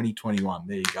Supercoach in 2021.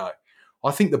 There you go.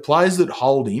 I think the players that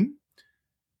hold him,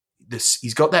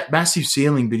 he's got that massive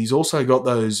ceiling, but he's also got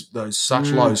those such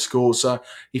low scores. So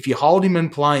if you hold him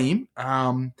and play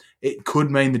him, it could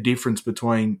mean the difference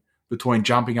between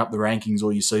jumping up the rankings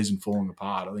or your season falling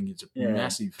apart. I think it's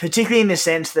massive. Particularly in the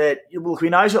sense that, look, we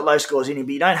know he's got low scores in him,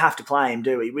 but you don't have to play him,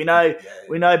 do we? We know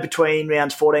between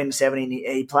rounds 14 and 17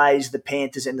 he plays the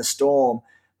Panthers and the Storm,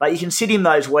 but you can sit him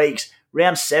those weeks.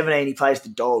 Round 17 he plays the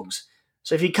Dogs.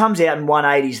 So if he comes out in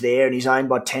 180s there and he's owned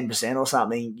by 10% or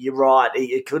something, you're right,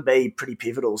 it could be pretty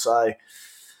pivotal. So,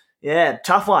 yeah,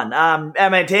 tough one. I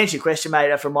mean, to answer your question,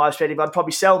 mate, from my perspective, I'd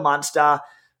probably sell Munster. I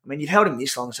mean, you've held him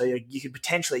this long, so you could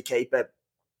potentially keep it.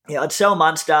 Yeah, I'd sell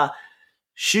Munster.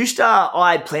 Schuster,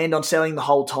 I had planned on selling the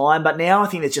whole time, but now I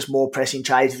think there's just more pressing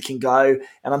trades that can go,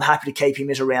 and I'm happy to keep him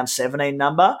as a round 17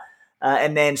 number.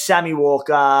 And then Sammy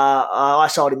Walker, I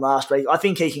sold him last week. I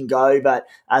think he can go, but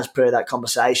as per that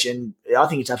conversation, I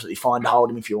think it's absolutely fine to hold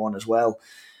him if you want as well.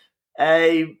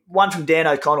 One from Dan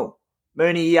O'Connell.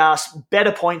 Mooney asked,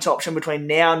 better points option between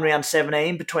now and round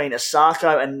 17 between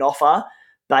Asako and Noffa,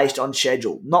 based on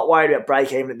schedule. Not worried about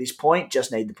break even at this point,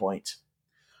 just need the points.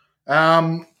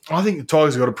 I think the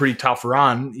Tigers have got a pretty tough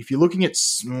run. If you're looking at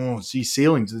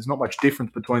ceilings, there's not much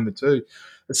difference between the two.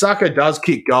 Asako does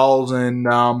kick goals, and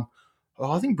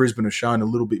I think Brisbane have shown a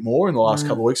little bit more in the last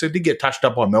couple of weeks. They did get touched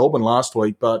up by Melbourne last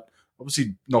week, but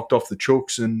obviously knocked off the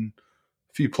Chooks and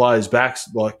a few players back,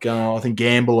 like I think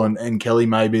Gamble and Kelly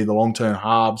may be the long-term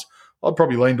halves. I'd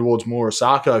probably lean towards more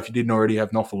Asako if you didn't already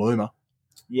have Nofaluma.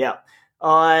 Yeah.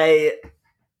 I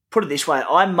put it this way,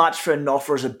 I'm much for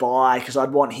Noffa as a buy because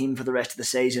I'd want him for the rest of the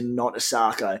season, not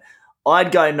Asako.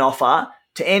 I'd go Noffa.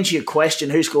 To answer your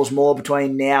question, who scores more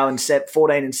between now and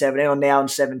 14 and 17 or now and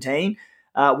 17,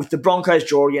 with the Broncos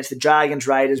draw against the Dragons,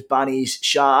 Raiders, Bunnies,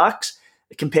 Sharks,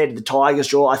 compared to the Tigers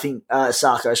draw, I think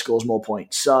Asako scores more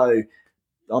points. So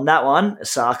on that one,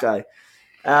 Asako.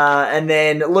 And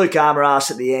then Luke Armour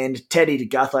asked at the end, Teddy to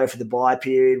Gutho for the bye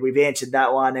period. We've answered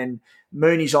that one, and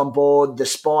Mooney's on board, the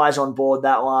Spy's on board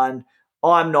that one.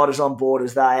 I'm not as on board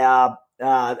as they are.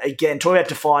 Again, talking about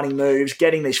defining moves,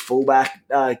 getting this fullback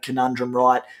conundrum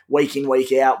right week in,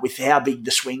 week out with how big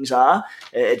the swings are,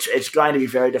 it's going to be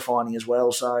very defining as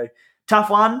well. So, tough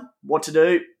one. What to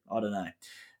do? I don't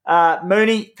know.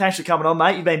 Mooney, thanks for coming on,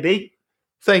 mate. You've been big.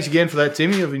 Thanks again for that,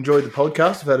 Timmy. I've enjoyed the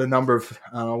podcast. I've had a number of,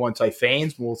 I won't say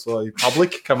fans, more so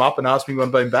public, come up and ask me when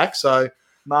I've been back. So,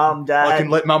 Mum, Dad. I can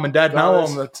let Mum and Dad know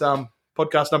I'm at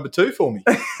podcast number 2 for me.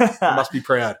 I must be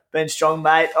proud. Been strong,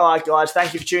 mate. All right, guys,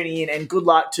 thank you for tuning in, and good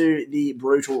luck to the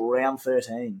brutal round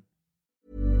 13.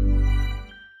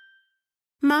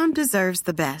 Mom deserves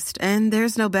the best, and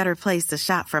there's no better place to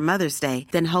shop for Mother's Day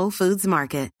than Whole Foods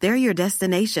Market. They're your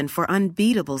destination for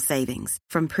unbeatable savings,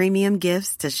 from premium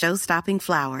gifts to show-stopping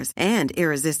flowers and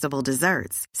irresistible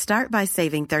desserts. Start by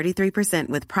saving 33%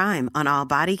 with Prime on all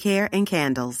body care and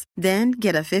candles. Then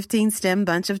get a 15-stem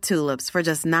bunch of tulips for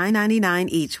just $9.99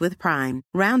 each with Prime.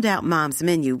 Round out Mom's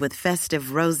menu with festive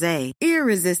rosé,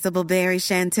 irresistible berry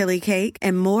chantilly cake,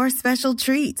 and more special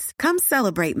treats. Come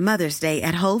celebrate Mother's Day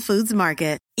at Whole Foods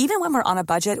Market. Even when we're on a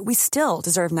budget, we still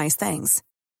deserve nice things.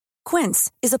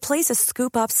 Quince is a place to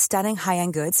scoop up stunning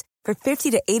high-end goods for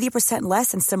 50 to 80%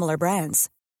 less than similar brands.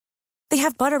 They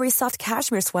have buttery soft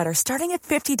cashmere sweaters starting at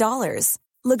 $50,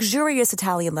 luxurious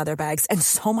Italian leather bags, and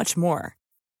so much more.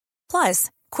 Plus,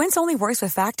 Quince only works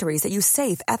with factories that use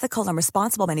safe, ethical, and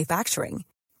responsible manufacturing.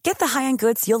 Get the high-end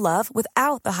goods you'll love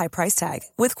without the high price tag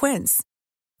with Quince.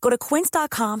 Go to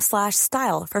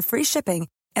quince.com/style for free shipping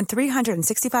and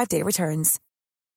 365-day returns.